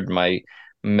hasn't heard my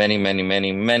many, many,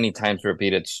 many, many times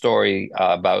repeated story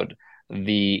about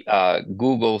the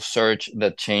Google search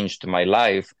that changed my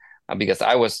life, because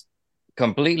I was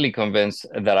completely convinced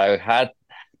that I had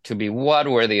to be, what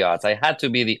were the odds? I had to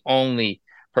be the only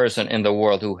person in the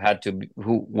world who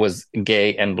was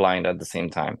gay and blind at the same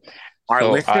time. Our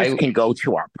listeners can go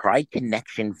to our Pride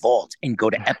Connection vault and go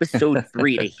to episode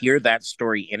 3 to hear that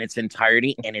story in its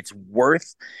entirety, and it's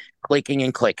worth clicking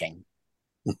and clicking.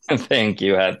 Thank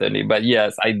you, Anthony. But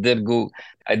yes, I did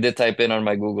type in on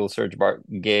my Google search bar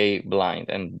gay blind,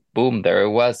 and boom, there it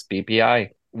was, BPI.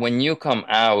 When you come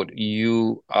out,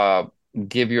 you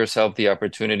give yourself the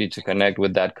opportunity to connect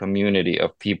with that community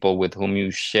of people with whom you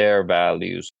share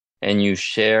values, and you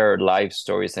share life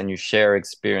stories, and you share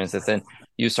experiences, and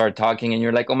you start talking, and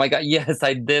you're like, oh my God, yes,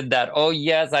 I did that. Oh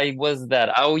yes, I was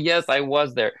that. Oh yes, I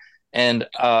was there. And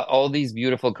all these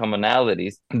beautiful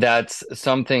commonalities. That's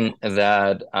something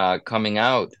that coming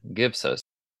out gives us,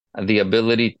 the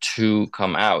ability to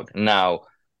come out. Now,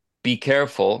 be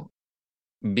careful,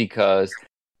 because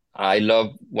I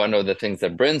love one of the things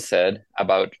that Bryn said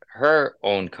about her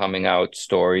own coming out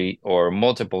story, or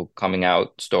multiple coming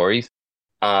out stories,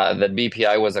 that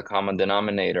BPI was a common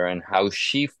denominator, and how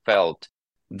she felt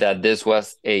that this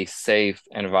was a safe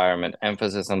environment,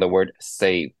 emphasis on the word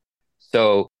safe.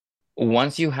 So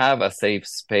once you have a safe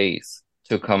space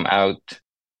to come out,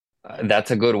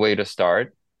 that's a good way to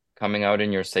start. Coming out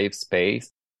in your safe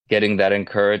space, getting that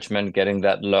encouragement, getting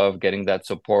that love, getting that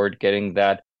support, getting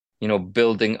that,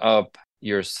 building up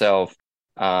yourself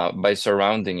by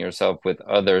surrounding yourself with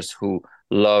others who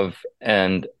love,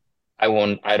 and I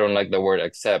don't like the word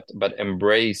accept, but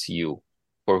embrace you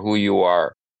for who you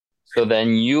are. So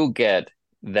then you get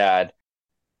that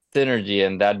synergy,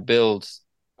 and that builds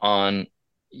on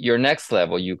your next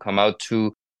level. You come out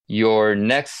to your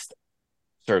next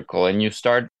circle, and you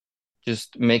start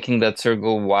just making that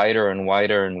circle wider and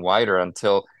wider and wider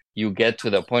until you get to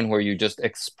the point where you just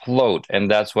explode. And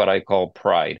that's what I call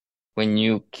pride. When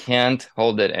you can't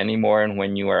hold it anymore, and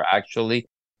when you are actually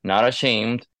not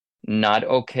ashamed, not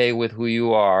okay with who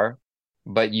you are,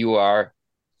 but you are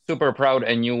super proud,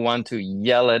 and you want to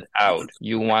yell it out.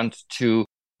 You want to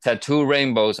tattoo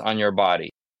rainbows on your body.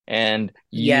 And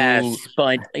yes,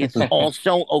 but it's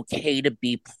also okay to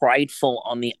be prideful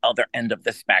on the other end of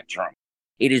the spectrum.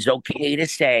 It is okay to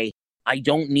say, I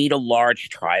don't need a large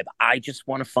tribe. I just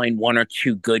want to find one or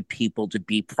two good people to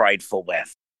be prideful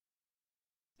with.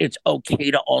 It's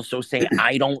okay to also say,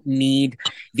 I don't need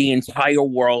the entire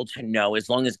world to know, as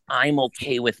long as I'm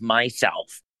okay with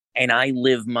myself and I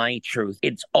live my truth.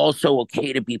 It's also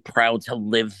okay to be proud to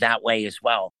live that way as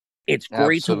well. It's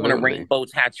great to want to rainbow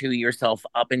tattoo yourself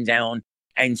up and down,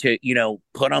 and to,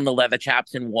 put on the leather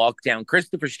chaps and walk down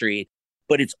Christopher Street.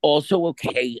 But it's also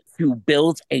okay to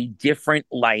build a different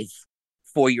life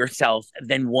for yourself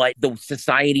than what the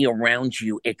society around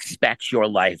you expects your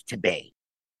life to be.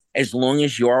 As long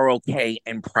as you're okay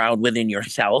and proud within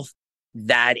yourself,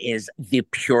 that is the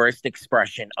purest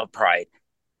expression of pride.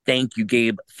 Thank you,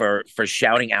 Gabe, for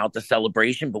shouting out the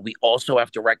celebration, but we also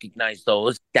have to recognize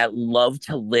those that love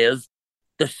to live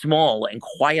the small and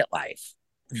quiet life.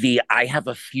 I have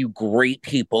a few great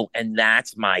people, and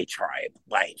that's my tribe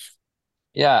life.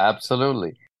 Yeah,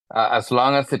 absolutely. As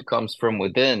long as it comes from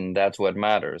within, that's what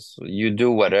matters. You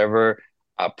do whatever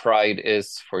pride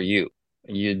is for you.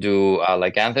 You do,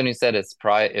 like Anthony said, it's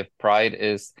pride. If pride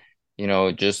is,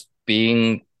 just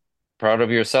being proud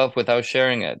of yourself without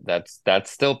sharing it, that's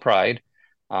still pride.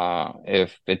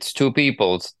 If it's two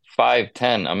people, it's 5,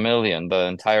 10, a million, the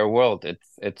entire world,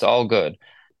 it's all good.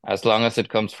 As long as it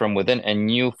comes from within and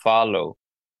you follow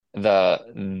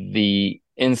the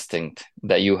instinct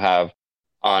that you have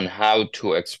on how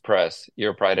to express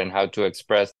your pride and how to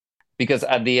express, because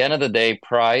at the end of the day,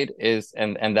 pride is,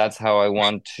 and that's how I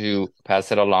want to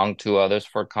pass it along to others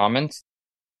for comments.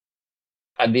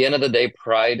 At the end of the day,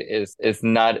 pride is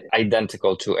not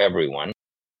identical to everyone.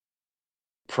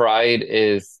 Pride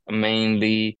is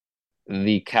mainly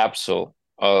the capsule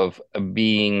of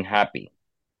being happy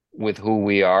with who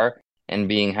we are and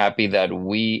being happy that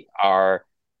we are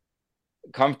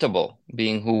comfortable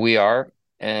being who we are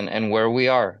and where we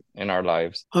are in our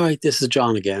lives. All right, this is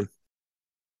John again.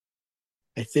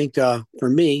 I think for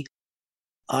me,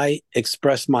 I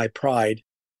express my pride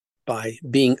by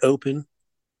being open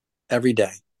every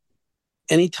day.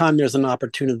 Anytime there's an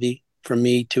opportunity for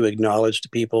me to acknowledge to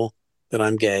people that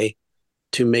I'm gay,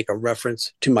 to make a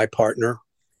reference to my partner,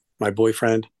 my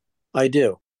boyfriend, I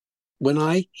do. When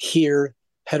I hear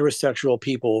heterosexual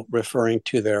people referring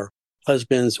to their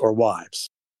husbands or wives,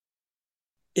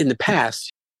 in the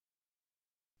past,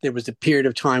 there was a period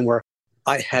of time where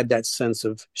I had that sense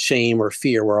of shame or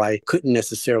fear where I couldn't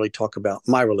necessarily talk about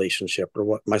my relationship or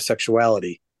what my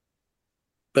sexuality.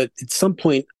 But at some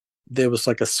point, there was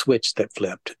like a switch that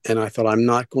flipped, and I thought, I'm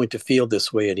not going to feel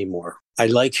this way anymore. I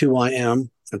like who I am.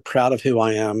 I'm proud of who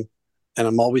I am, and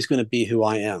I'm always going to be who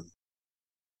I am.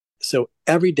 So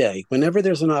every day, whenever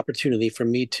there's an opportunity for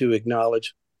me to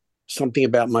acknowledge something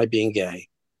about my being gay,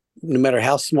 no matter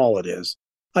how small it is,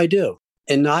 I do.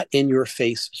 And not in your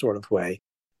face sort of way,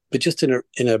 but just in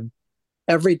a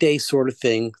everyday sort of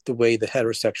thing, the way the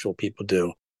heterosexual people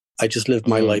do. I just live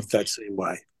my life that same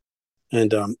way.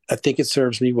 And I think it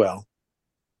serves me well.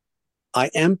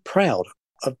 I am proud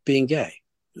of being gay.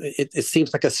 It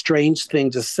seems like a strange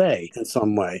thing to say in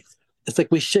some way. It's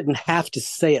like we shouldn't have to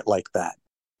say it like that.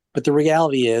 But the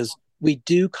reality is we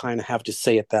do kind of have to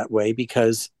say it that way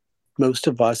because most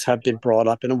of us have been brought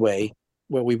up in a way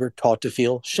where we were taught to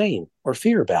feel shame or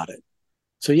fear about it.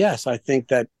 So yes, I think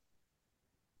that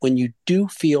when you do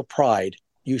feel pride,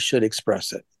 you should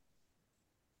express it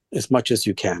as much as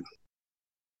you can.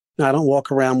 Now, I don't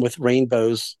walk around with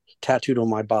rainbows tattooed on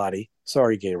my body.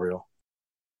 Sorry, Gabriel.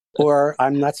 Or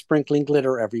I'm not sprinkling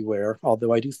glitter everywhere,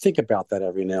 although I do think about that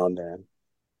every now and then.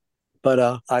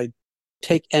 But I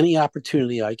take any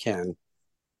opportunity I can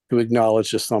to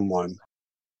acknowledge to someone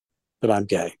that I'm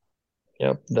gay.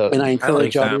 Yep. And I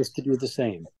encourage others to do the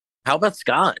same. How about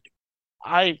Scott?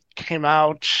 I came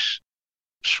out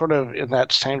sort of in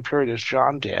that same period as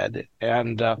John did,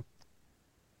 and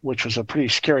which was a pretty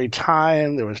scary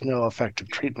time. There was no effective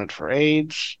treatment for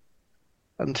AIDS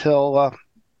until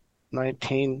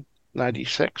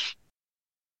 1996.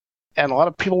 And a lot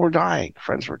of people were dying.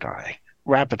 Friends were dying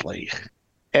rapidly.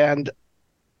 And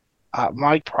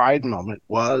my pride moment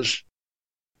was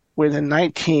when in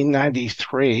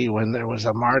 1993, when there was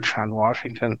a march on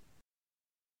Washington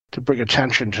to bring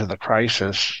attention to the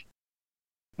crisis,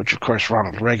 which of course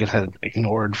Ronald Reagan had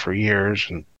ignored for years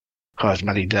and caused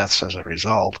many deaths as a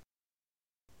result,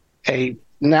 a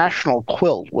national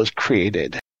quilt was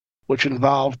created, which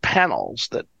involved panels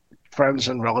that friends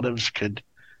and relatives could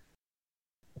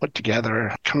put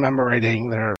together commemorating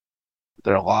their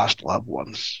lost loved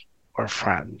ones or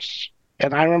friends.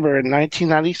 And I remember in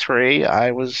 1993, I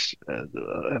was,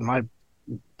 and my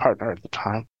partner at the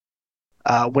time,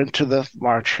 went to the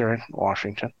march here in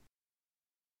Washington.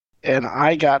 And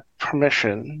I got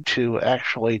permission to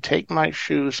actually take my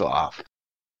shoes off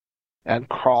and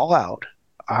crawl out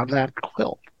on that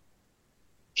quilt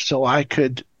so I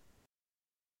could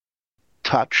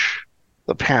touch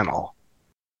the panel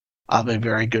of a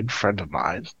very good friend of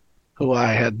mine who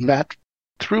I had met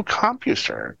through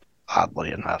CompuServe,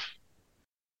 oddly enough.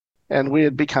 And we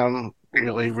had become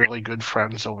really, really good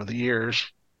friends over the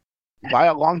years by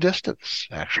a long distance,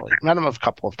 actually. Met him a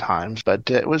couple of times, but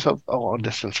it was a long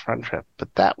distance friendship.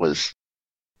 But that was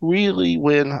really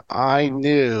when I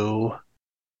knew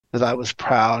that I was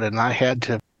proud and I had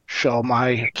to show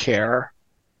my care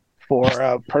for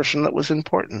a person that was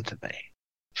important to me.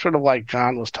 Sort of like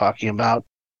John was talking about,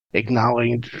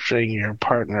 acknowledging your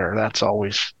partner. That's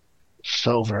always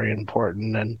so very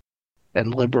important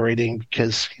and liberating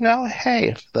because, hey,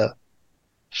 if the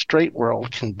straight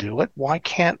world can do it, why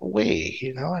can't we?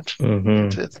 It's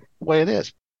the way it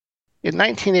is. In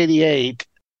 1988,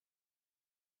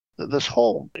 this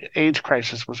whole AIDS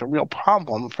crisis was a real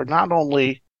problem for not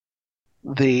only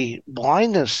the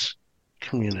blindness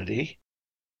community,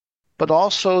 but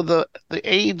also the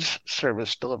AIDS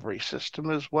service delivery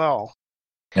system as well.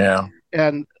 Yeah.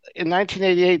 And in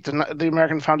 1988, the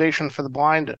American Foundation for the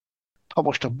Blind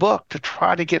published a book to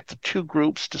try to get the two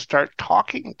groups to start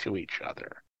talking to each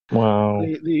other. Wow.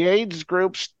 The AIDS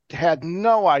groups had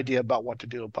no idea about what to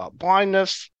do about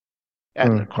blindness.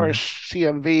 And of course,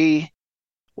 CMV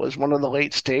was one of the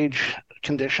late stage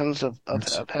conditions of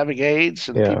having AIDS,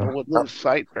 and people would lose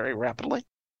sight very rapidly.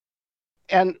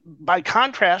 And by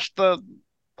contrast, the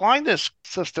blindness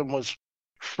system was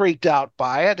freaked out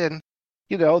by it. And,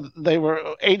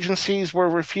 agencies were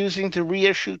refusing to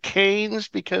reissue canes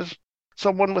because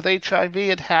someone with HIV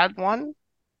had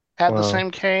the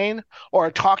same cane, or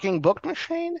a talking book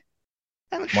machine.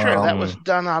 And sure, that was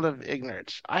done out of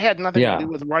ignorance. I had nothing to do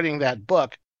with writing that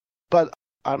book, but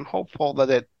I'm hopeful that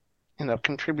it,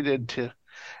 contributed to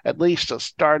at least a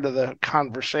start of the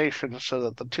conversation so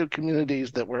that the two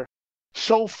communities that were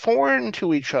so foreign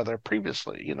to each other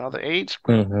previously, the AIDS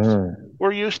groups,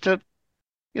 were used to,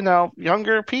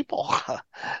 younger people,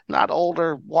 not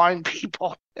older blind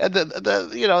people. And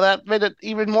that made it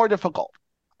even more difficult.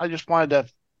 I just wanted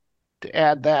to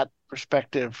add that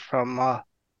perspective from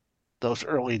those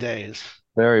early days.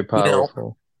 Very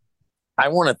powerful. I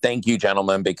want to thank you,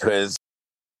 gentlemen, because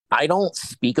I don't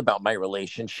speak about my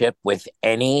relationship with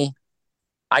I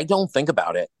don't think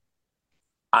about it.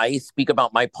 I speak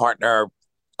about my partner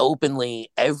openly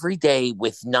every day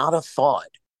with not a thought,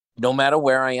 no matter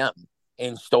where I am,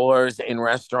 in stores, in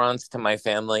restaurants, to my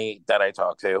family that I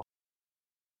talk to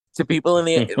people in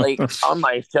the, on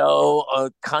my show,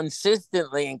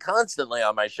 consistently and constantly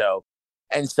on my show.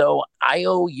 And so I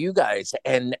owe you guys,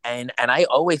 and I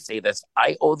always say this,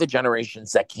 I owe the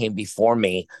generations that came before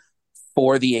me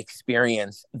for the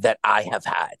experience that I have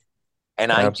had.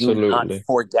 And I do not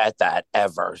forget that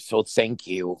ever. So thank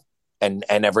you and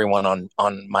everyone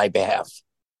on my behalf.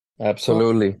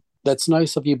 Absolutely. Well, that's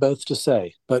nice of you both to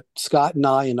say. But Scott and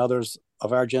I and others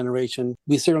of our generation,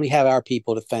 we certainly have our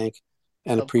people to thank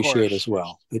and appreciate as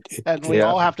well. And we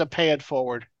all have to pay it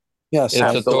forward. Yes, it's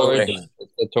absolutely. a torch.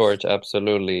 It's a torch,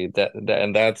 absolutely.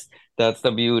 And that's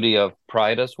the beauty of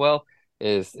Pride as well,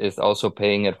 is also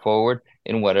paying it forward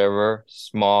in whatever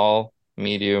small,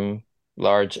 medium,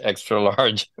 large, extra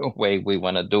large way we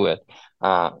want to do it.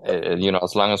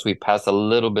 As long as we pass a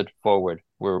little bit forward,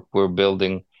 we're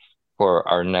building for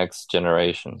our next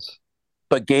generations.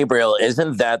 But Gabriel,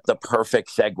 isn't that the perfect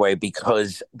segue?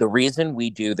 Because the reason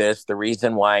we do this, the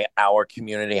reason why our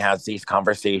community has these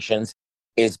conversations,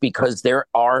 is because there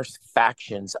are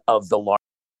factions of the large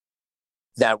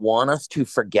that want us to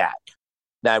forget,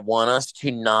 that want us to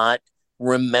not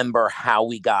remember how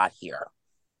we got here,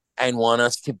 and want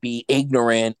us to be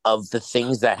ignorant of the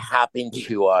things that happened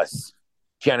to us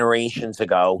generations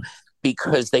ago,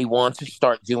 because they want to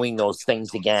start doing those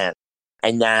things again.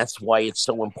 And that's why it's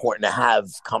so important to have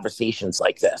conversations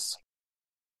like this.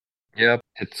 Yep.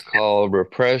 It's called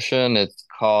repression. It's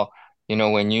called,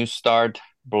 when you start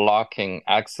blocking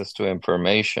access to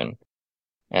information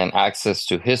and access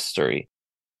to history,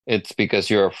 it's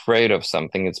because you're afraid of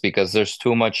something. It's because there's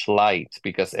too much light,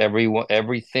 because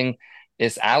everything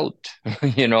is out,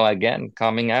 again,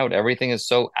 coming out. Everything is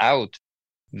so out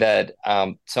that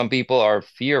some people are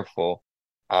fearful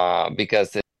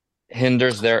because it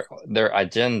hinders their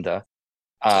agenda,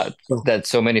 that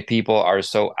so many people are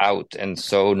so out and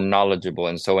so knowledgeable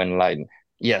and so enlightened.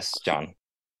 Yes, John.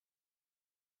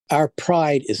 Our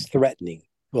pride is threatening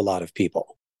to a lot of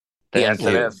people. Yes,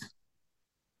 it is.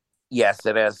 Yes,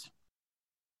 it is.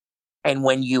 And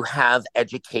when you have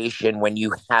education, when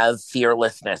you have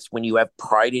fearlessness, when you have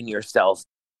pride in yourself,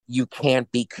 you can't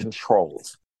be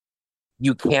controlled.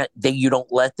 You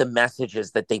don't let the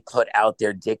messages that they put out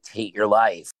there dictate your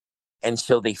life. And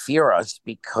so they fear us,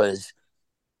 because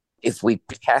if we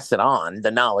pass it on,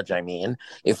 the knowledge,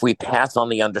 if we pass on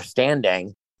the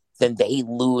understanding, then they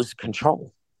lose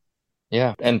control.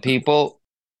 Yeah. And people,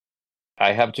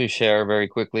 I have to share very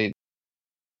quickly,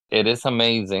 it is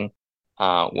amazing.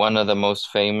 One of the most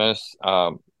famous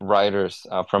writers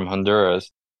from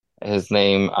Honduras, his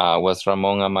name was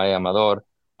Ramon Amaya Amador.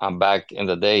 back in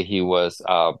the day, he was,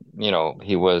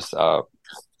 he was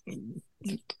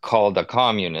called a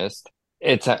communist.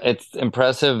 It's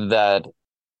impressive that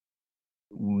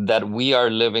we are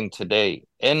living today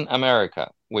in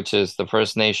America, which is the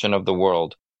first nation of the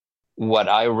world. What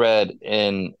I read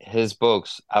in his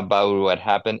books about what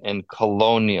happened in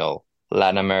colonial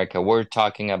Latin America, we're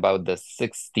talking about the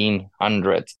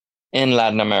 1600s in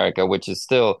Latin America, which is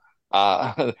still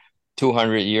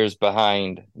 200 years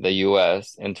behind the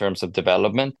US in terms of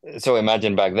development. So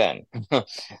imagine back then,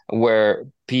 where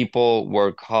people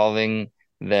were calling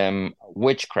them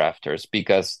witchcrafters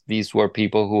because these were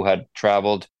people who had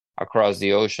traveled across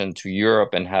the ocean to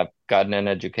Europe and have gotten an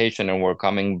education and were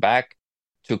coming back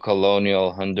to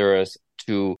colonial Honduras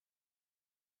to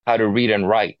how to read and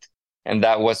write. And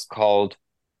that was called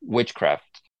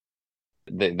witchcraft.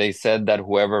 They said that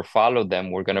whoever followed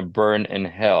them were going to burn in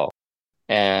hell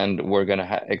and we're going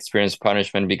to experience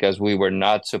punishment because we were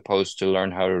not supposed to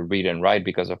learn how to read and write.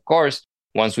 Because, of course,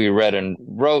 once we read and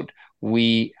wrote,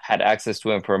 we had access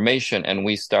to information and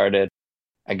we started,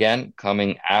 again,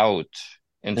 coming out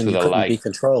into the light. And you couldn't be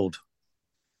controlled.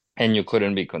 And you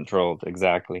couldn't be controlled,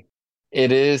 exactly.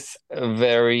 It is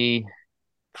very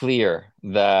clear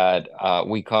that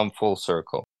we come full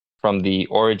circle from the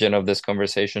origin of this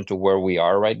conversation to where we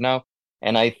are right now.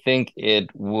 And I think it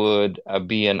would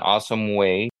be an awesome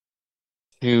way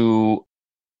to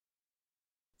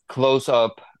close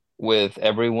up with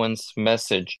everyone's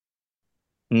message.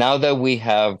 Now that we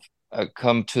have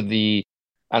come to the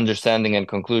understanding and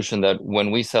conclusion that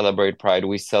when we celebrate Pride,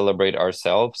 we celebrate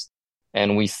ourselves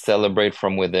and we celebrate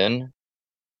from within,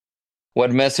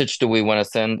 what message do we want to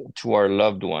send to our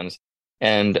loved ones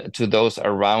and to those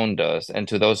around us and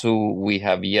to those who we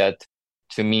have yet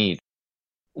to meet?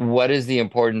 What is the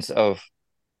importance of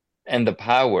and the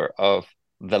power of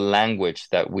the language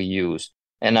that we use?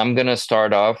 And I'm going to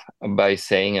start off by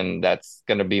saying, and that's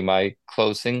going to be my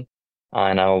closing,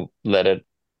 and I'll let it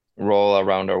roll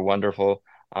around our wonderful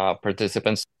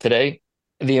participants today.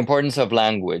 The importance of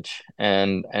language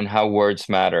and how words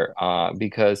matter,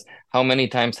 because how many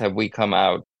times have we come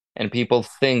out and people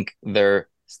think they're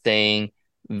saying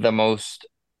the most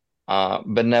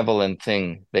benevolent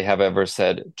thing they have ever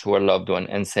said to a loved one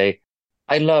and say,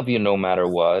 I love you no matter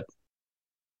what.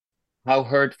 How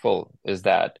hurtful is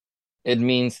that? It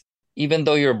means even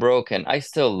though you're broken, I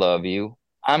still love you.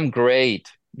 I'm great.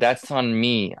 That's on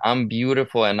me. I'm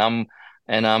beautiful and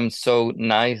I'm so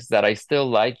nice that I still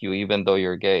like you even though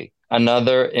you're gay.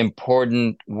 Another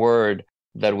important word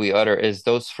that we utter is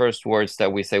those first words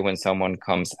that we say when someone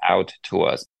comes out to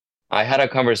us. I had a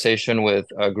conversation with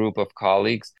a group of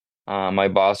colleagues, my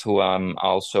boss, who I'm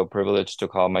also privileged to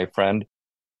call my friend.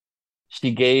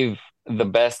 She gave the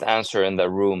best answer in the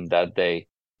room that day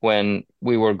when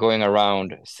we were going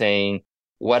around saying,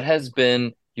 what has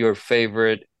been your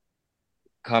favorite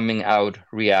coming out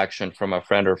reaction from a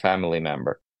friend or family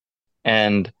member?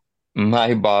 And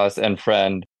my boss and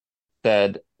friend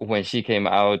said when she came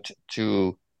out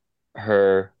to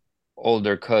her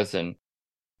older cousin,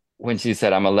 when she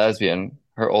said, I'm a lesbian,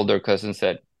 her older cousin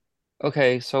said,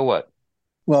 okay, so what?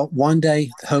 Well, one day,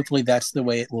 hopefully that's the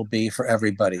way it will be for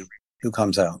everybody who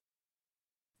comes out.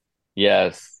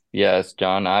 Yes,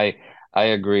 John, I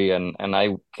agree. And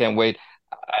I can't wait.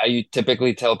 I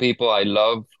typically tell people I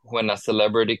love when a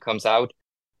celebrity comes out,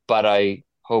 but I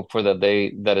hope for the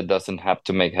day that it doesn't have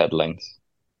to make headlines.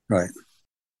 Right.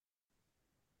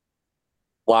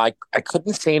 Well, I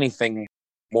couldn't say anything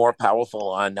more powerful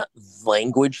on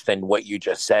language than what you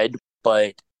just said,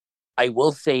 but I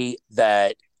will say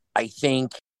that I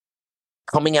think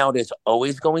coming out is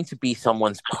always going to be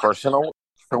someone's personal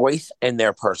choice and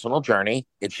their personal journey.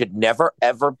 It should never,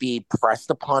 ever be pressed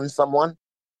upon someone.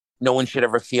 No one should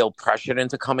ever feel pressured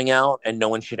into coming out, and no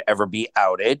one should ever be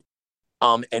outed.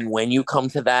 And when you come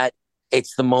to that,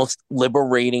 it's the most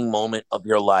liberating moment of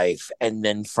your life. And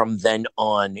then from then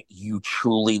on, you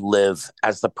truly live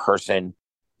as the person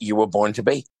you were born to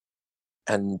be.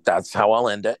 And that's how I'll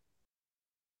end it.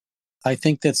 I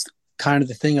think that's kind of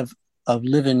the thing of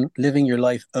living your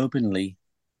life openly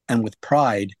and with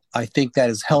pride. I think that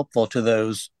is helpful to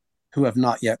those who have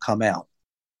not yet come out.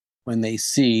 When they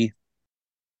see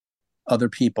other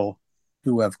people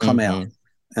who have come out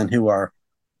and who are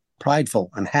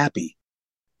prideful and happy,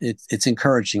 it's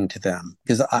encouraging to them.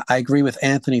 Because I agree with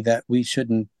Anthony that we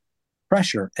shouldn't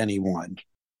pressure anyone,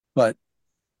 but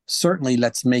certainly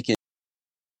let's make it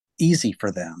easy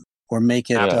for them, or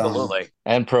make it absolutely,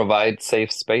 and provide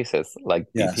safe spaces like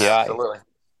yes. BPI. Absolutely.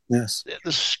 Yes. This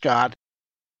is Scott.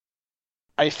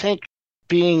 I think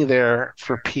being there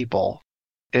for people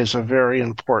is a very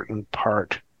important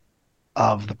part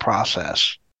of the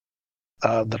process.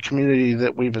 the community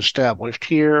that we've established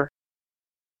here,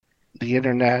 the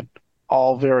internet,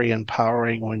 all very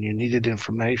empowering when you needed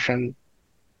information.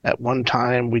 At one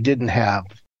time, we didn't have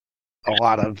a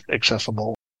lot of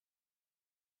accessible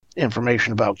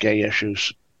information about gay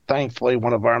issues. Thankfully,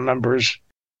 one of our members,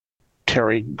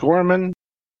 Terry Gorman,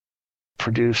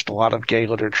 produced a lot of gay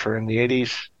literature in the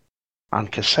 80s on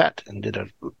cassette and did a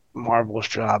marvelous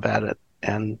job at it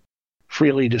and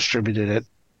freely distributed it,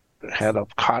 had a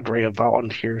cadre of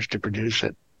volunteers to produce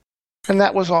it. And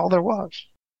that was all there was.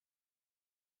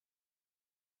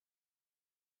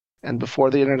 And before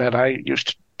the internet, I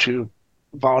used to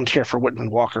volunteer for Whitman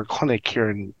Walker Clinic here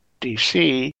in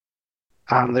D.C.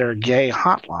 on their gay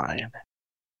hotline.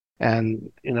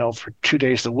 And, for 2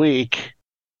 days a week,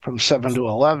 from 7 to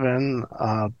 11,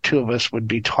 two of us would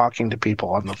be talking to people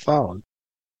on the phone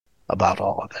about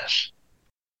all of this.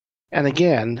 And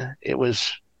again, it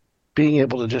was being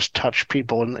able to just touch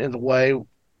people in the way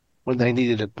when they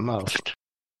needed it the most.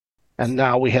 And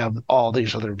now we have all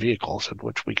these other vehicles in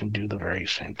which we can do the very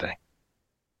same thing.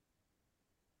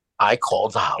 I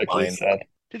called the hotline.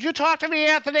 Did you talk to me,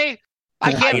 Anthony?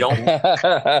 I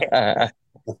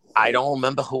don't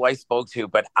remember who I spoke to,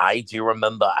 but I do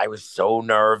remember I was so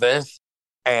nervous,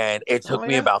 and it took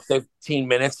me about 15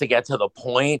 minutes to get to the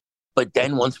point. But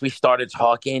then once we started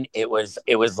talking, it was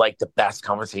like the best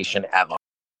conversation ever.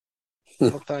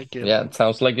 Well, thank you. Yeah, it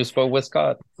sounds like you spoke with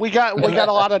Scott. We got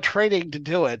a lot of training to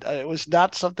do it. It was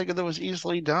not something that was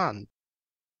easily done.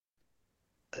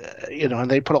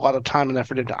 And they put a lot of time and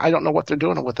effort into. I don't know what they're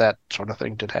doing with that sort of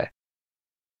thing today.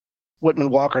 Whitman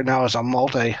Walker now is a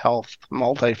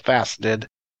multifaceted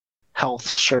health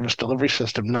service delivery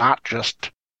system, not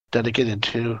just dedicated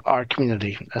to our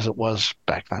community as it was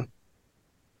back then.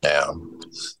 Yeah,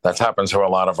 that happens to a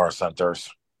lot of our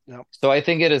centers. Yep. So I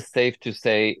think it is safe to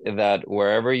say that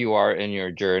wherever you are in your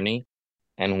journey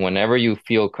and whenever you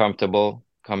feel comfortable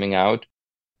coming out,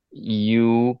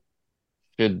 you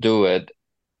should do it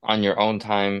on your own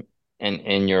time and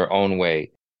in your own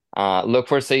way. Look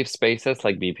for safe spaces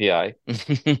like BPI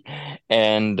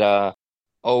and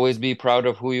always be proud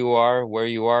of who you are, where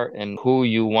you are, and who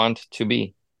you want to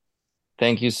be.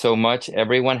 Thank you so much,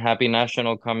 everyone. Happy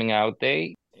National Coming Out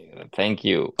Day. Thank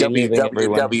you. www.bpi.gay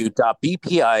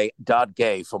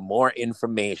for more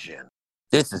information.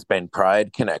 This has been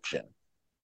Pride Connection.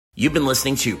 You've been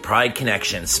listening to Pride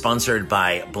Connection, sponsored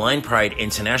by Blind Pride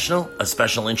International, a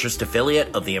special interest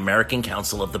affiliate of the American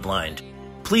Council of the Blind.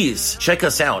 Please check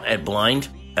us out at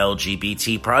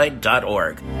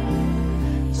blindlgbtpride.org.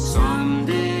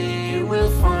 Someday we'll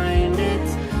find it,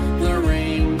 the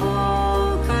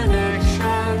rainbow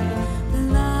connection. The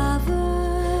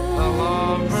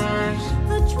lovers,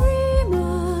 the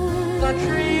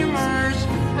dreamers,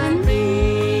 and me.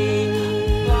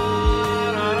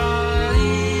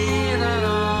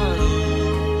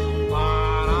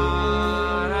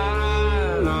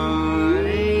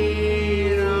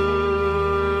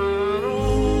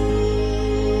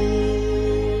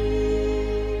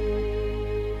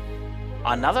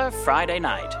 Another Friday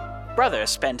night. Brother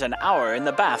spent an hour in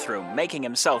the bathroom making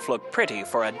himself look pretty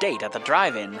for a date at the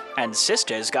drive-in, and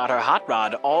sister's got her hot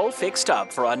rod all fixed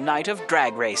up for a night of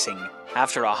drag racing.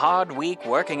 After a hard week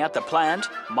working at the plant,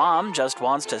 Mom just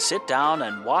wants to sit down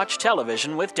and watch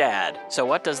television with Dad. So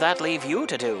what does that leave you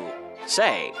to do?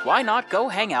 Say, why not go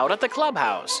hang out at the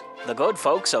clubhouse? The good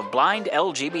folks of Blind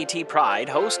LGBT Pride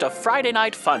host a Friday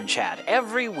night fun chat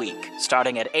every week,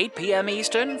 starting at 8 p.m.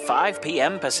 Eastern, 5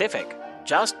 p.m. Pacific.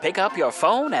 Just pick up your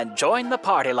phone and join the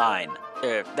party line.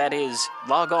 That is,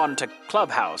 log on to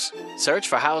Clubhouse, search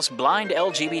for House Blind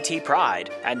LGBT Pride,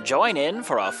 and join in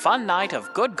for a fun night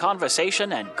of good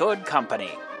conversation and good company.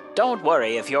 Don't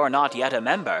worry if you're not yet a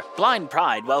member. Blind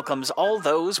Pride welcomes all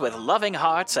those with loving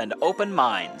hearts and open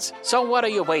minds. So what are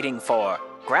you waiting for?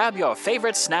 Grab your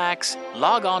favorite snacks,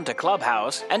 log on to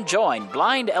Clubhouse, and join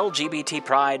Blind LGBT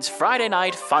Pride's Friday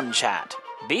night fun chat.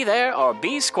 Be there or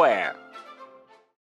be square.